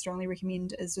very strongly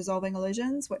recommend is Dissolving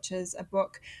Illusions, which is a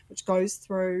book which goes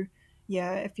through,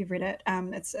 if you've read it,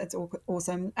 it's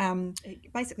awesome.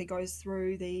 It basically goes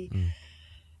through the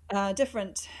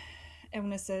different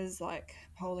illnesses like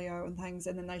polio and things,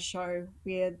 and then they show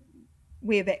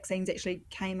where vaccines actually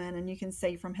came in, and you can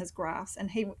see from his graphs,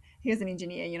 and he was an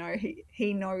engineer,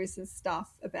 he knows his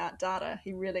stuff about data.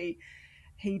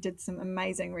 He did some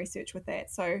amazing research with that.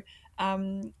 So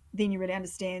then you really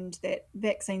understand that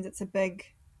vaccines, it's a big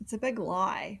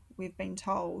lie, we've been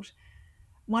told.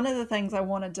 One of the things I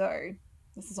want to do,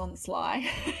 this is on the sly,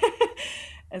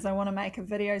 is I want to make a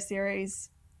video series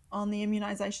on the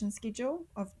immunisation schedule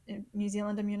of New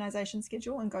Zealand immunisation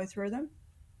schedule and go through them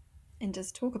and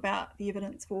just talk about the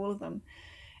evidence for all of them.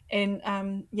 And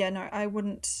I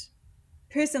wouldn't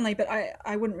personally, but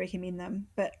I wouldn't recommend them.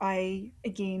 But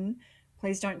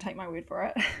please don't take my word for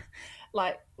it.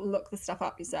 Like, look the stuff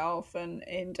up yourself, and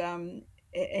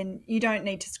you don't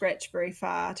need to scratch very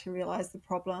far to realise the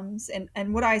problems.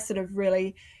 And what I sort of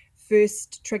really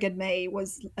first triggered me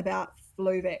was about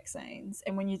flu vaccines.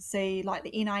 And when you'd see like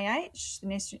the NIH,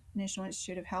 the National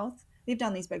Institute of Health, they've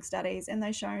done these big studies, and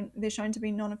they're shown to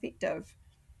be non-effective.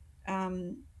 They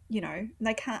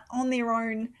can't on their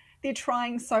own. They're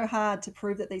trying so hard to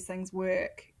prove that these things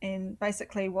work, and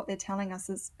basically what they're telling us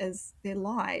is their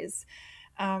lies.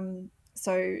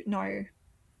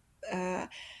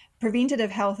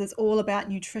 Preventative health is all about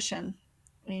nutrition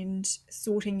and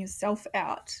sorting yourself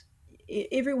out.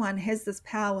 Everyone has this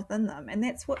power within them, and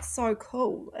that's what's so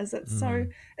cool. It's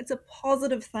a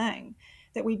positive thing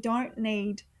that we don't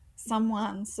need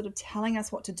someone sort of telling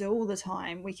us what to do all the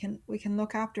time. We can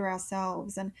look after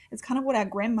ourselves, and it's kind of what our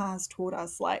grandmas taught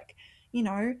us, like,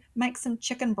 make some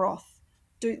chicken broth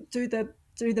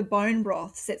do the bone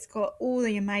broths that's got all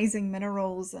the amazing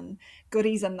minerals and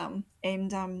goodies in them,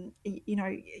 and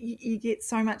you get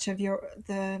so much of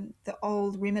the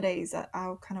old remedies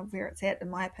are kind of where it's at, in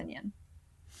my opinion.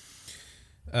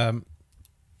 Um,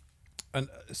 and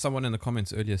someone in the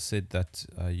comments earlier said that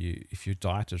if your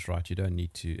diet is right, you don't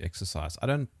need to exercise. I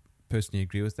don't personally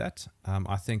agree with that.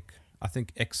 I think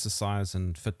exercise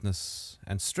and fitness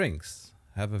and strength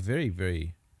have a very,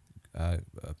 very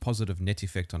positive net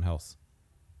effect on health.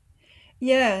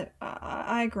 Yeah,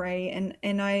 I agree, and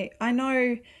I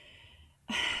know.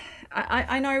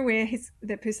 I know where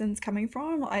the person's coming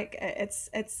from. Like it's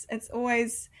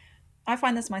always, I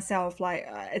find this myself, like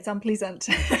it's unpleasant.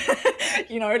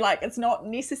 Like it's not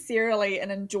necessarily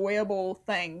an enjoyable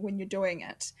thing when you're doing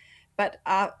it. But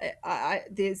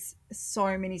there's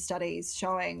so many studies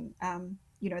showing,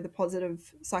 the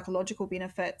positive psychological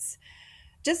benefits,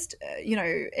 just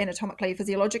anatomically,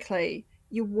 physiologically.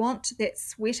 You want that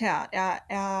sweat out,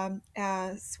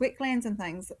 our sweat glands and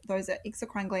things, those are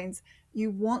exocrine glands. You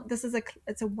want,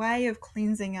 it's a way of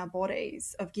cleansing our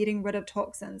bodies, of getting rid of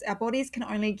toxins. Our bodies can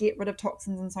only get rid of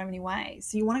toxins in so many ways,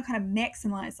 so you want to kind of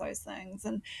maximize those things.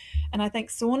 And I think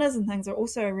saunas and things are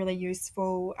also a really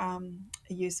useful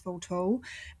tool.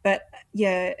 But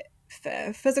yeah,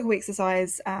 for physical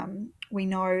exercise, we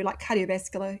know like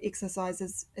cardiovascular exercise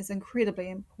is incredibly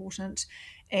important,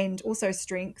 and also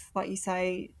strength, like you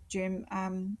say, Jim. I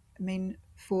mean,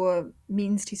 for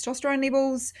men's testosterone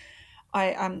levels,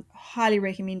 I highly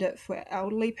recommend it for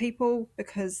elderly people,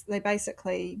 because they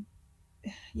basically,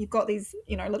 you've got these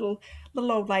little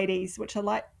old ladies which are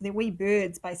like, they're wee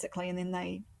birds basically, and then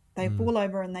they Mm. fall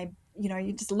over, and they,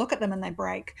 you just look at them and they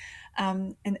break.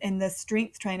 And the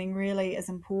strength training really is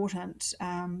important.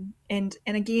 And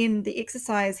again, the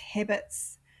exercise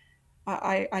habits,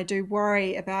 I do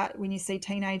worry about when you see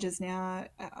teenagers now.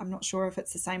 I'm not sure if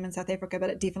it's the same in South Africa, but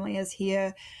it definitely is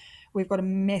here. We've got a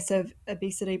massive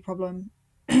obesity problem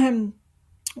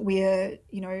where,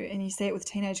 and you see it with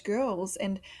teenage girls.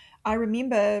 And I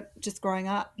remember just growing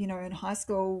up, in high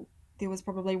school, there was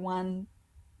probably one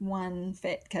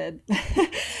fat kid.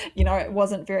 It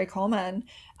wasn't very common.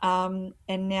 And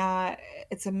now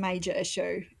it's a major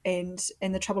issue. And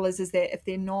the trouble is that if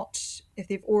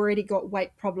they've already got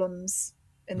weight problems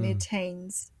in their Mm.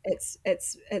 teens,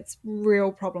 it's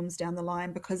real problems down the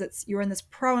line, because you're in this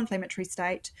pro-inflammatory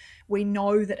state. We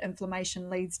know that inflammation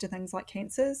leads to things like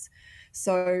cancers.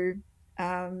 So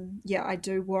yeah, I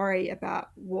do worry about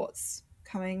what's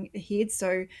coming ahead.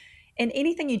 So, and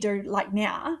anything you do like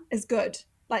now is good.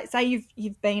 Like say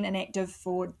you've been inactive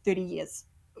for 30 years,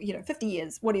 50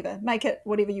 years, whatever, make it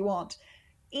whatever you want.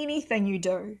 Anything you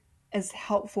do is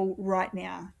helpful right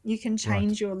now. You can Right.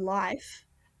 change your life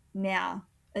now.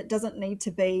 It doesn't need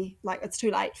to be like it's too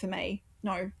late for me.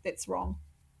 No, that's wrong.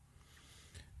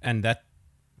 And that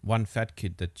one fat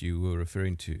kid that you were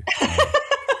referring to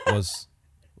was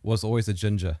was always a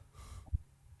ginger.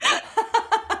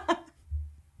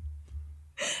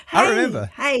 I Hey, remember.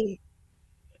 hey.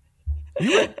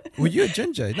 Were you a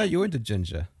ginger? No, you weren't a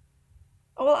ginger.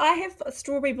 Well, I have a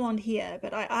strawberry blonde hair,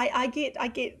 but I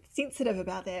get sensitive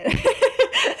about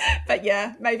that. But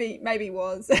yeah, maybe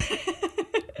was.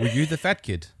 Were you the fat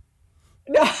kid?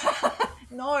 No,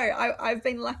 no, I've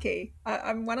been lucky.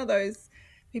 I'm one of those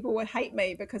people would hate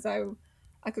me because I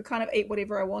could kind of eat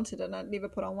whatever I wanted, and I'd never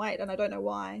put on weight, and I don't know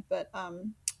why. But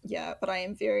yeah, but I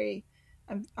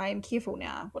am careful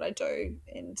now what I do,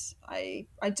 and I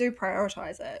do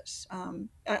prioritize it.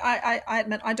 I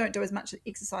admit I don't do as much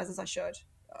exercise as I should.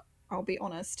 I'll be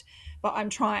honest, but I'm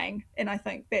trying, and I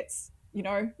think that's,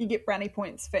 you get brownie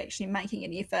points for actually making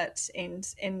an effort, and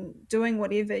doing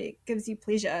whatever gives you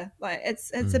pleasure. Like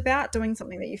it's Mm. about doing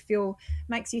something that you feel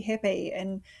makes you happy,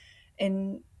 and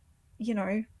you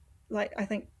know like I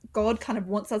think God kind of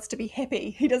wants us to be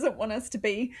happy. He doesn't want us to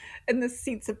be in this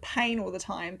sense of pain all the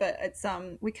time. But it's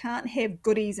we can't have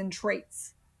goodies and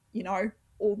treats, you know,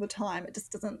 all the time. It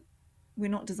just doesn't. We're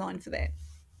not designed for that.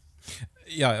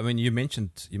 Yeah, I mean, you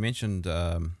mentioned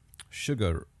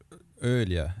sugar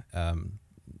earlier,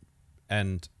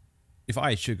 and if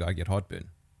I eat sugar, I get heartburn.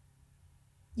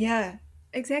 Yeah,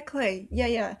 exactly.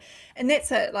 Yeah. And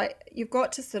that's it. Like you've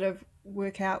got to sort of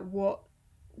work out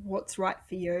what's right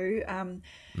for you.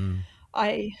 Mm.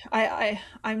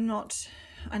 I'm not.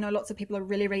 I know lots of people are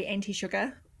really, really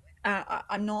anti-sugar.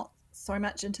 I'm not so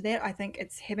much into that. I think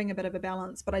it's having a bit of a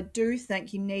balance, but I do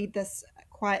think you need this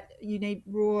quite. You need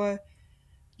raw.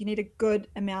 You need a good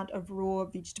amount of raw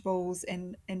vegetables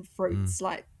and Mm. fruits,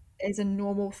 like as a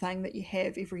normal thing that you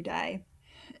have every day.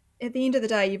 At the end of the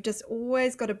day, you've just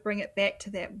always got to bring it back to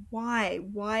that why.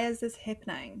 Why is this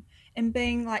happening? And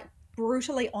being like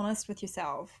brutally honest with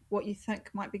yourself, what you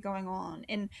think might be going on.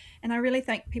 And I really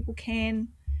think people can,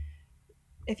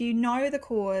 if you know the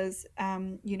cause,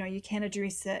 you can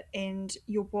address it and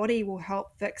your body will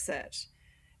help fix it.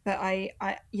 But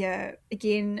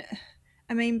again,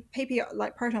 I mean, PPO,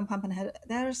 like proton pump inhibitor,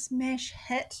 they're a smash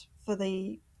hit for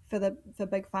big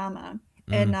pharma.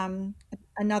 And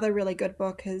another really good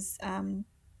book is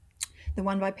the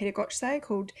one by Peter Gotche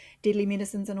called Deadly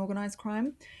Medicines and Organized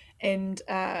Crime, and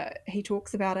he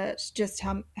talks about it, just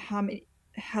how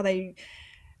they,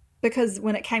 because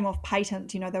when it came off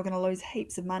patent, they were going to lose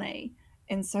heaps of money,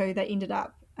 and so they ended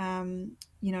up,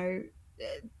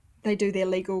 they do their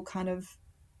legal kind of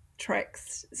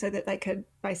tricks so that they could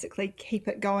basically keep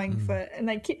it going and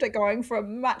they kept it going for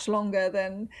much longer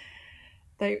than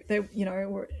they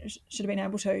should have been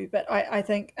able to. But I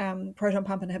think proton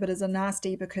pump inhibitors are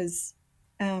nasty because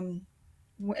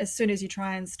as soon as you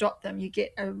try and stop them, you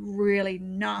get a really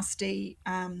nasty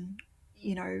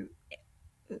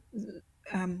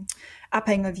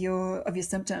upping of your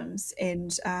symptoms,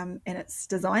 and it's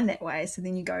designed that way, so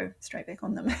then you go straight back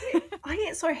on them. I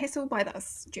get so hassled by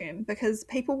this, Germ, because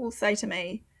people will say to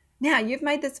me, now you've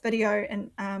made this video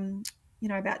and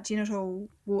about genital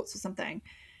warts or something,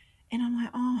 and I'm like,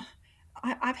 oh,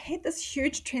 I've had this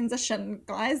huge transition,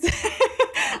 guys.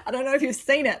 I don't know if you've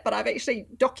seen it, but I've actually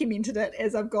documented it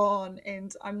as I've gone,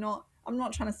 and I'm not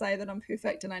trying to say that I'm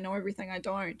perfect and I know everything. I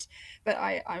don't, but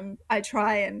I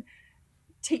try and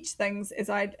teach things as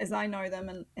I know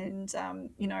them, and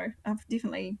I've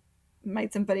definitely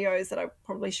made some videos that I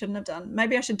probably shouldn't have done.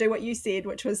 Maybe I should do what you said,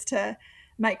 which was to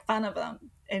make fun of them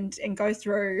and go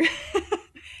through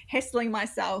hassling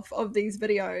myself of these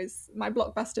videos, my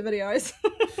blockbuster videos.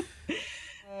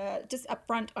 Just up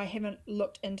front, I haven't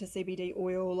looked into CBD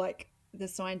oil, like the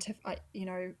scientific,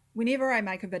 whenever I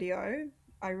make a video,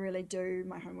 I really do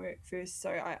my homework first. So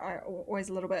I always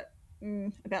a little bit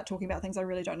about talking about things I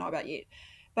really don't know about yet.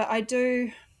 But I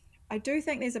do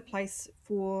think there's a place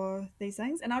for these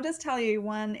things. And I'll just tell you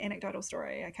one anecdotal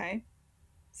story, okay?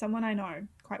 Someone I know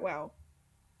quite well.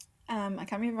 I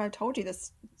can't remember if I told you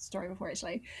this story before,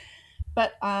 actually.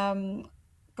 But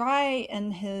guy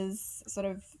in his sort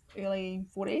of early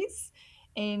 40s,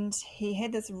 and he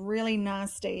had this really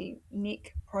nasty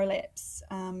neck prolapse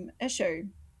issue,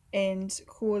 and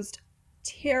caused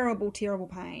terrible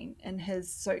pain in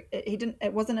his, so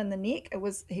it wasn't in the neck,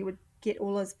 he would get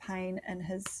all his pain in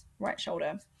his right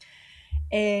shoulder,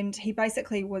 and he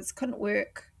basically couldn't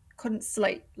work, couldn't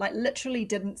sleep, like literally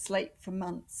didn't sleep for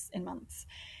months and months,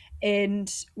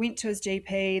 and went to his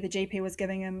GP. The GP was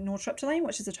giving him nortriptyline,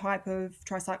 which is a type of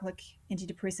tricyclic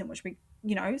antidepressant, which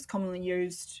is commonly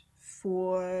used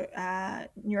for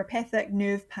neuropathic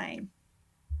nerve pain.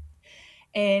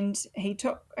 And he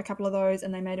took a couple of those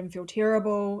and they made him feel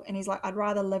terrible. And he's like, I'd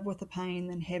rather live with the pain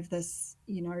than have this,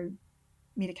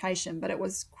 medication. But it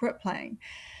was crippling.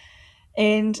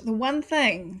 And the one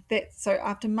thing so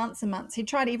after months and months, he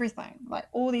tried everything, like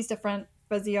all these different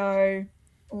physio,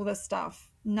 all this stuff.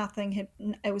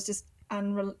 It was just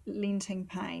unrelenting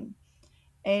pain.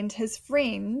 And his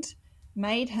friend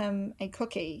made him a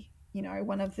cookie,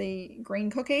 one of the green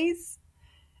cookies.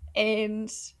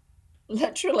 And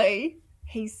literally,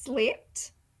 he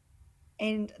slept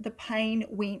and the pain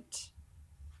went,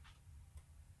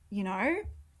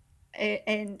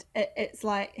 and it's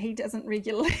like he doesn't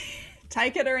regularly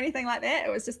take it or anything like that.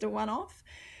 It was just a one-off.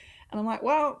 And I'm like,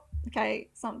 well, okay,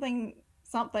 something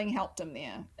helped him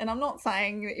there. And I'm not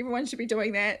saying that everyone should be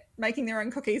doing that, making their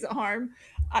own cookies at home.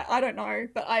 I don't know,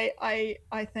 but I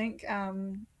think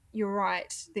you're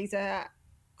right. These are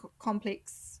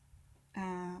complex,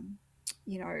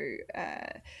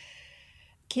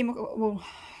 chemical. Well,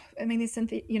 I mean, they're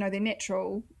they're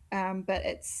natural,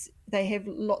 but they have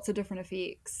lots of different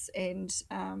effects, and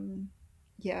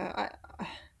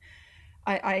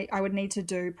I would need to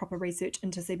do proper research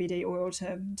into CBD oil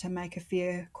to make a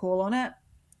fair call on it.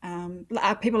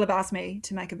 People have asked me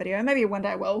to make a video. Maybe one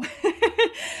day I will,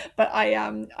 but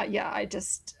I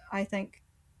think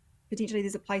potentially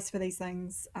there's a place for these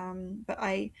things. But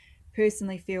I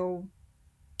personally feel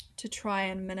to try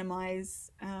and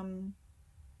minimize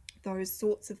those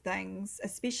sorts of things,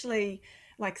 especially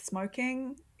like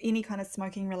smoking, any kind of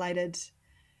smoking related,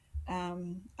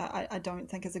 I don't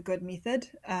think is a good method,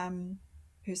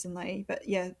 personally. But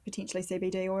potentially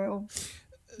CBD oil.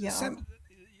 Yeah. Sam,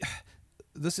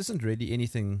 this isn't really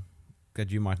anything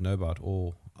that you might know about,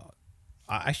 or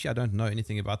I don't know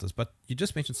anything about this, but you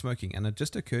just mentioned smoking, and it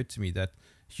just occurred to me that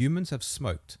humans have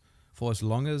smoked for as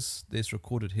long as there's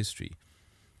recorded history.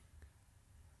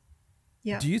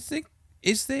 Yeah. Do you think,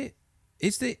 is there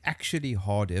actually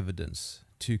hard evidence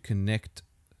to connect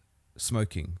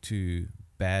smoking to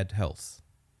bad health?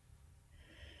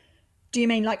 Do you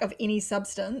mean like of any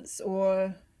substance,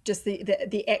 or just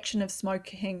the action of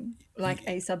smoking, like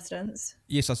a substance?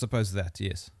 Yes, I suppose that,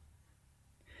 yes.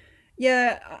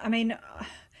 Yeah, I mean,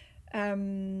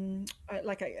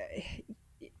 like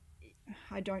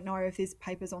I don't know if there's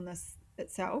papers on this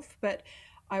itself, but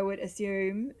I would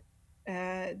assume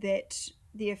that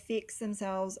the effects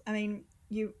themselves. I mean,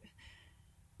 you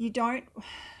don't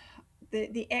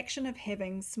the action of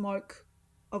having smoke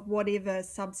of whatever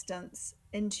substance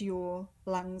into your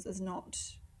lungs is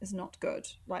not good.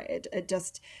 Like it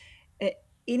just it,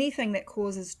 anything that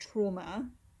causes trauma,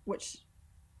 which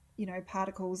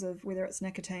particles of whether it's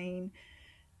nicotine,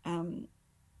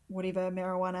 whatever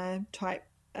marijuana type,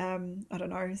 I don't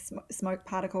know, smoke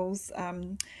particles,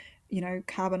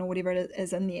 carbon or whatever it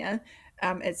is in there.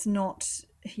 It's not,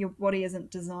 your body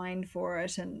isn't designed for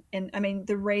it. And I mean,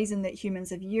 the reason that humans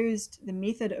have used the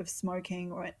method of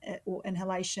smoking or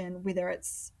inhalation, whether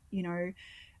it's,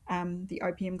 the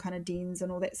opium kind of dens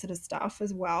and all that sort of stuff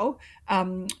as well,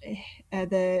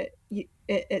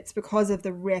 it's because of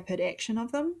the rapid action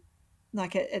of them.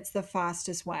 Like it's the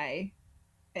fastest way.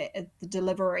 The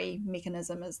delivery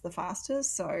mechanism is the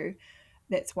fastest, so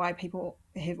that's why people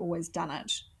have always done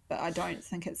it. But I don't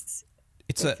think it's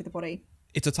It's good a for the body.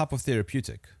 it's a type of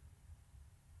therapeutic.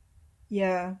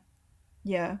 Yeah,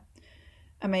 yeah.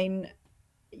 I mean,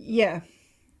 yeah,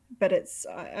 but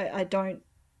I don't.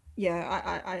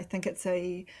 Yeah, I think it's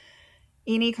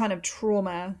any kind of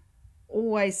trauma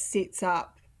always sets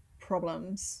up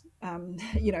problems.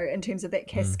 In terms of that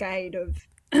cascade of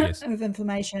Yes. of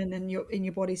inflammation, and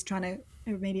your body's trying to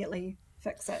immediately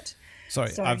fix it. Sorry,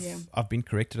 So yeah. I've been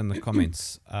corrected in the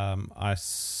comments. I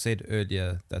said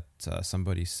earlier that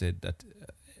somebody said that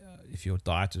if your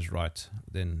diet is right,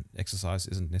 then exercise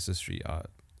isn't necessary.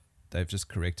 They've just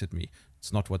corrected me.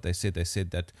 It's not what they said. They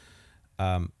said that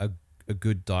a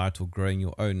good diet or growing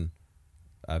your own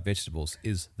vegetables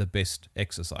is the best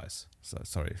exercise. So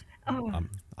sorry, Oh,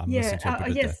 I yeah.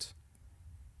 misinterpreted Yes, that.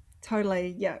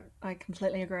 totally. Yeah, I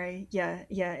completely agree. Yeah,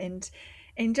 yeah, and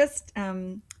just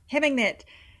having that,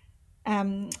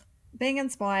 um, being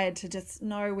inspired to just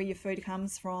know where your food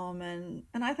comes from, and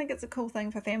I think it's a cool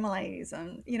thing for families,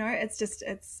 and it's just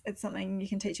it's something you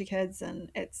can teach your kids, and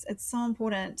it's so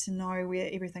important to know where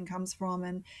everything comes from,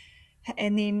 and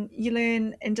then you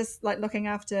learn, and just like looking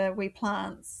after we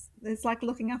plants, it's like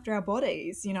looking after our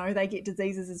bodies. They get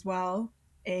diseases as well,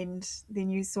 and then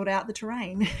you sort out the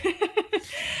terrain.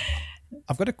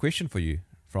 I've got a question for you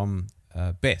from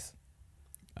Beth.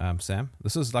 Sam,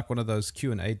 this is like one of those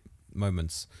Q&A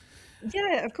moments.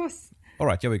 Yeah, of course. All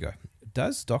right, here we go.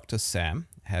 Does Dr. Sam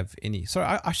have any...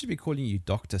 Sorry, I should be calling you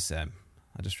Dr. Sam.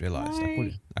 I just realized. No,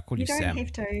 I call you you don't Sam.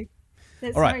 have to.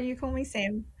 That's All right. right. You call me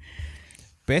Sam.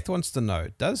 Beth wants to know,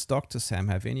 does Dr. Sam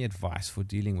have any advice for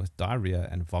dealing with diarrhea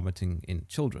and vomiting in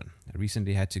children? I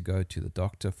recently had to go to the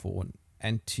doctor for an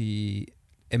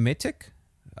antiemetic.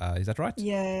 Is that right?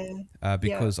 Yeah,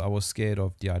 Because I was scared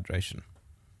of dehydration.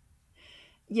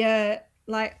 yeah.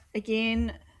 Like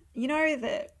again,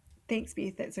 that. Thanks,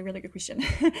 Beth. That's a really good question.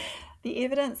 The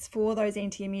evidence for those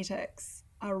antiemetics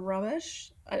are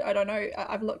rubbish. I don't know.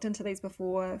 I've looked into these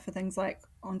before for things like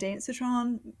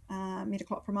ondansetron,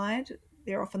 metoclopramide.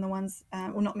 They're often the ones,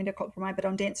 well, not metoclopramide, but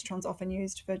ondansetron's often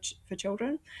used for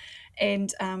children,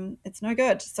 and it's no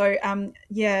good. So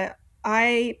yeah,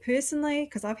 I personally,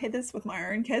 because I've had this with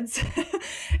my own kids,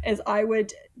 is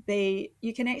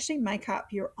you can actually make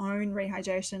up your own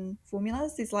rehydration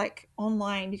formulas. There's like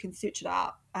online, you can search it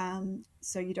up.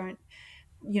 So you don't,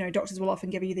 doctors will often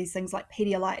give you these things like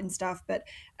Pedialyte and stuff, but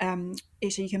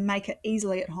actually you can make it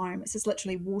easily at home. It's just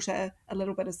literally water, a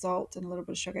little bit of salt, and a little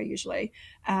bit of sugar usually.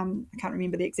 I can't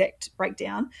remember the exact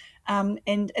breakdown. And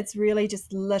it's really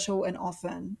just little and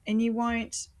often. And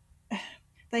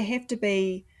they have to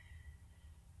be,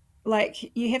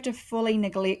 like, you have to fully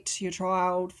neglect your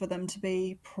child for them to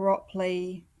be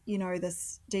properly,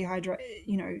 this dehydration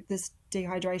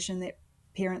that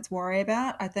parents worry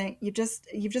about. I think you've just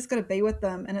got to be with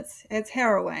them, and it's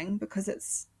harrowing because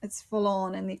it's full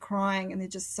on, and they're crying and they're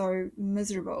just so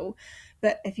miserable.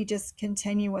 But if you just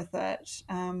continue with it,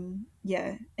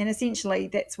 yeah, and essentially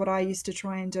that's what I used to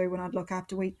try and do when I'd look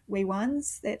after wee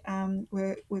ones that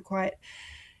were quite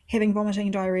having vomiting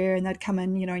and diarrhea, and they'd come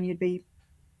in, and you'd be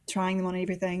trying them on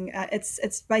everything.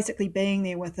 It's basically being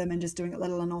there with them and just doing it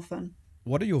little and often.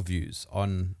 What are your views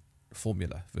on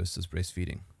formula versus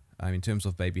breastfeeding in terms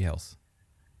of baby health?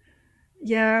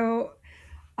 Yeah.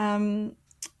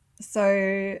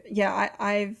 So yeah,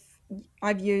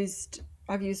 I've used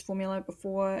formula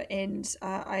before, and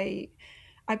I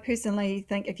I personally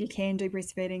think if you can do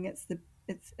breastfeeding, it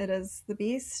is the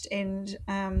best. And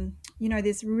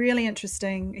there's really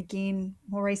interesting, again,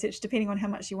 more research depending on how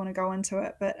much you want to go into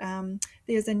it. But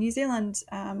there's a New Zealand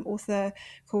author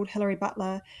called Hilary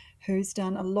Butler who's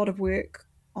done a lot of work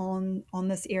on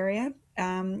this area,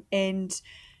 and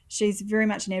she's very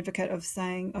much an advocate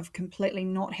of completely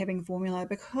not having formula,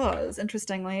 because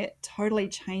interestingly it totally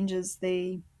changes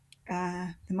the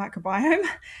microbiome,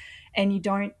 and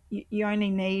you only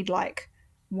need like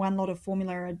one lot of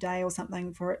formula a day or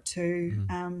something for it to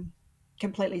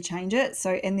completely change it.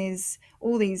 So, and there's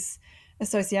all these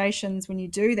associations when you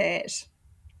do that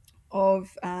of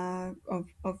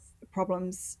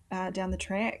problems down the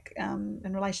track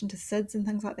in relation to SIDS and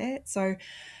things like that. So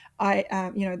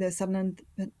the sudden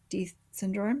death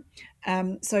syndrome.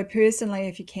 So personally,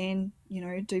 if you can,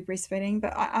 do breastfeeding.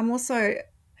 But I'm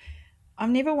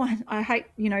never one. I hate,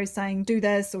 saying do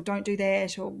this or don't do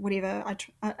that or whatever.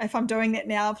 If I'm doing that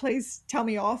now, please tell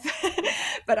me off.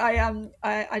 But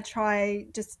I try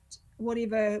just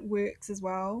whatever works as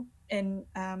well. And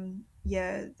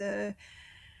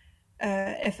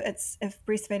if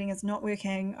breastfeeding is not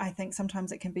working, I think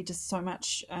sometimes it can be just so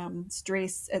much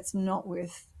stress. It's not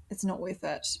worth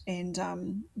it.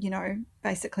 And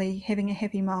basically having a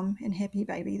happy mum and happy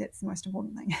baby, that's the most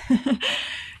important thing.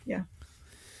 Yeah.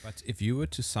 But if you were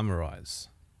to summarize,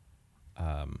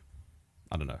 I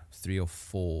don't know, 3 or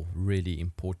 4 really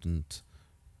important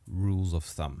rules of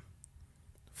thumb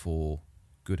for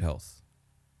good health,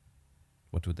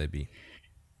 what would they be?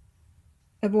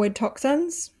 Avoid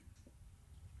toxins,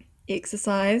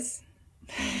 exercise,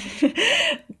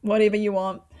 whatever you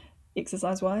want,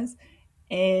 exercise-wise.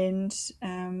 And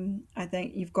I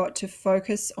think you've got to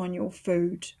focus on your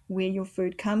food, where your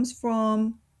food comes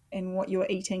from and what you're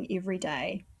eating every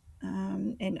day.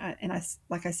 And I,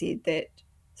 like I said, that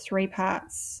 3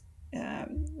 parts, at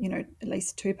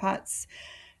least 2 parts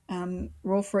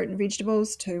raw fruit and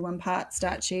vegetables to 1 part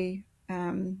starchy,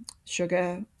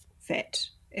 sugar, fat,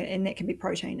 and that can be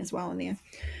protein as well in there.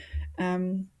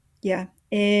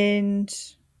 And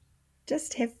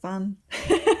just have fun.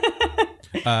 Have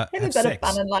a bit of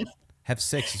fun in life. Have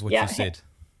sex is what you said.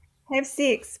 Have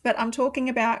sex, but I'm talking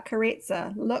about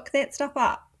Carezza. Look that stuff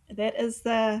up.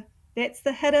 That's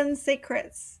the hidden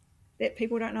secrets that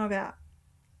people don't know about.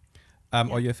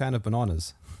 Are you a fan of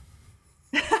bananas?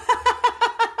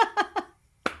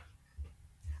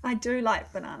 I do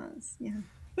like bananas. Yeah.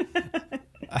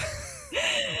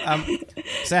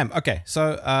 Sam, okay,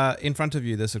 so in front of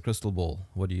you there's a crystal ball.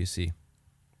 What do you see?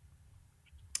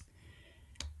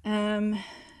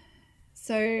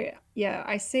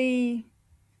 I see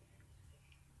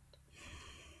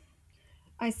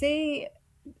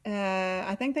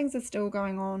I think things are still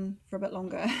going on for a bit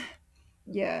longer.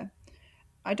 Yeah.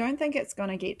 I don't think it's going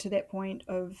to get to that point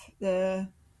of the,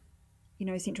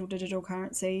 central digital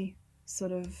currency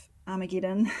sort of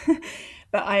Armageddon.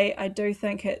 But I do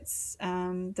think it's,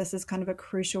 this is kind of a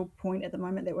crucial point at the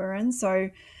moment that we're in. So,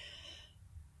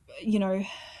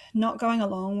 not going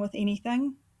along with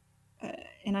anything.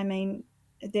 And I mean,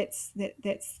 that's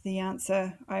the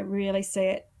answer. I really see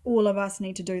it. All of us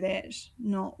need to do that.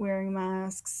 Not wearing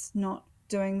masks, not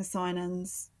doing the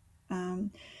sign-ins. And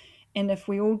if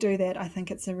we all do that, I think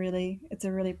it's a really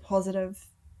positive,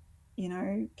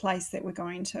 place that we're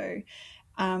going to.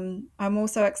 I'm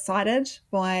also excited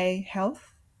by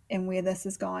health and where this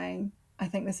is going. I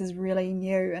think this is really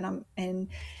new, and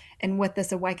with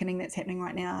this awakening that's happening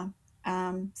right now,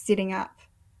 setting up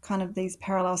kind of these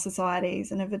parallel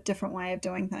societies and have a different way of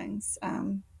doing things.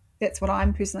 That's what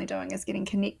I'm personally doing, is getting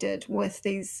connected with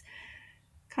these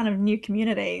kind of new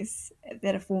communities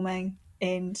that are forming.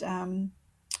 And I'm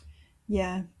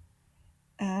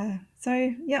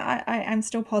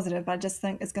still positive. I just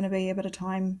think it's going to be a bit of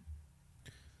time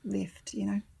left,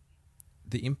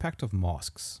 The impact of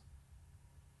masks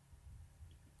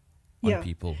on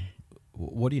people.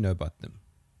 What do you know about them?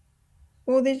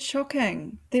 Well, they're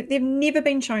shocking. They've never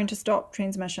been shown to stop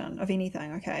transmission of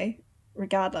anything, okay?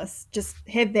 Regardless, just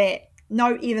have that.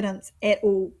 No evidence at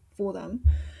all for them.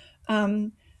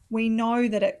 We know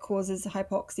that it causes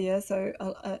hypoxia, so,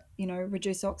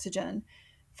 reduced oxygen.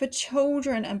 For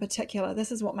children in particular, this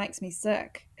is what makes me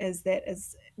sick, is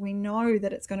we know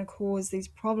that it's going to cause these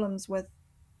problems with,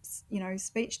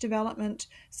 speech development,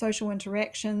 social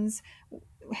interactions,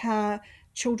 how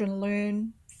children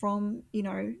learn from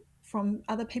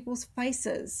other people's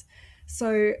faces.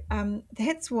 So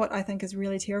that's what I think is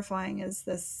really terrifying, is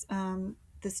this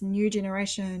new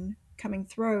generation coming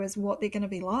through, is what they're going to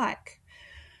be like.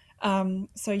 They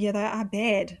are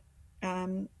bad,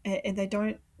 and they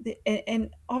don't.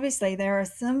 And obviously they're a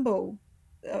symbol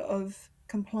of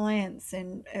compliance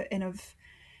and of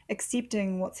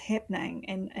accepting what's happening.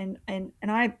 And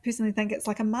I personally think it's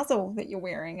like a muzzle that you're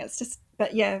wearing. It's just,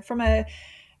 but yeah, from a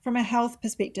health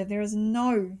perspective, there is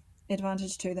no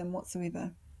advantage to them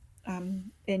whatsoever.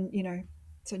 And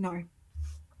so no.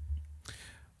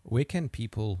 Where can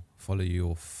people follow you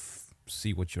or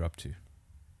see what you're up to?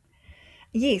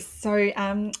 Yes, so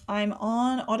I'm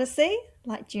on Odyssey,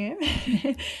 like Jim.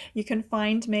 You can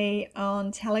find me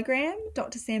on Telegram,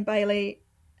 Dr. Sam Bailey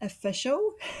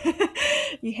Official.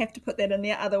 You have to put that in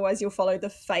there, otherwise you'll follow the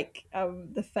fake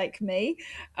me.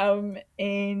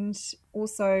 And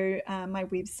also my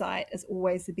website is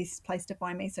always the best place to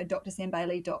find me, so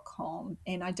drsambailey.com.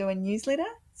 And I do a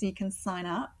newsletter, so you can sign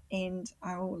up, and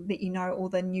I will let you know all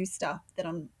the new stuff that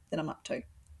I'm up to.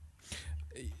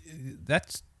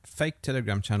 That's fake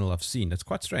Telegram channel I've seen. It's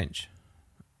quite strange.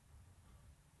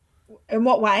 In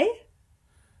what way?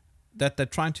 That they're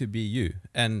trying to be you,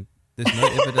 and there's no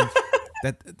evidence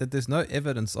that there's no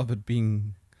evidence of it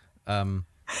being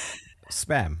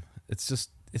spam. It's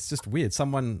just weird.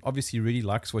 Someone obviously really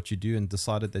likes what you do and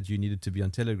decided that you needed to be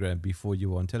on Telegram before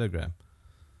you were on Telegram.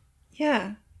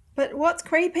 Yeah. But what's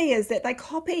creepy is that they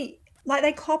copy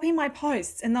my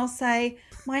posts, and they'll say,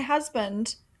 my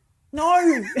husband.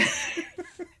 No,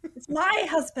 it's my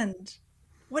husband.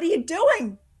 What are you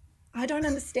doing? I don't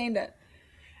understand it.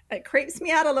 It creeps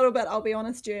me out a little bit, I'll be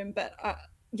honest, Jim. But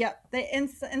yeah, in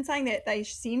saying that, they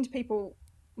send people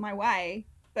my way,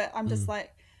 but I'm just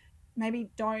like, maybe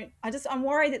don't. I'm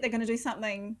worried that they're going to do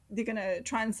something. They're going to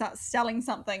try and start selling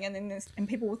something, and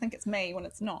people will think it's me when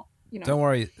it's not. Don't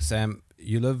worry, Sam.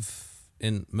 You live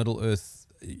in Middle Earth,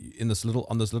 on this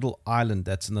little island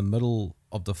that's in the middle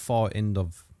of the far end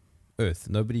of Earth.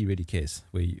 Nobody really cares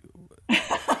where you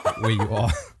are.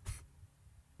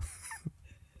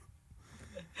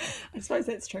 I suppose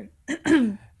that's true.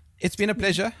 It's been a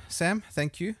pleasure, Sam.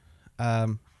 Thank you.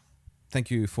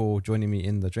 Thank you for joining me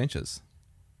in the trenches.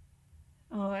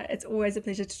 Oh, it's always a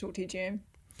pleasure to talk to you, Jim.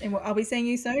 And I'll be seeing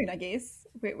you soon, I guess.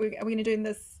 Are we going to do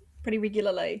this pretty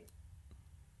regularly?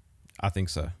 I think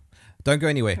so. Don't go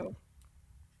anywhere. Cool.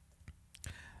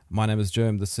 My name is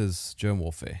Germ. This is Germ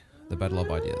Warfare, the Battle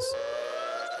of Ideas.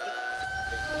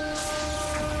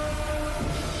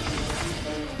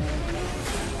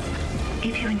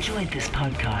 If you enjoyed this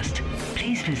podcast,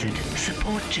 please visit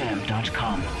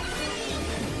supportgerm.com.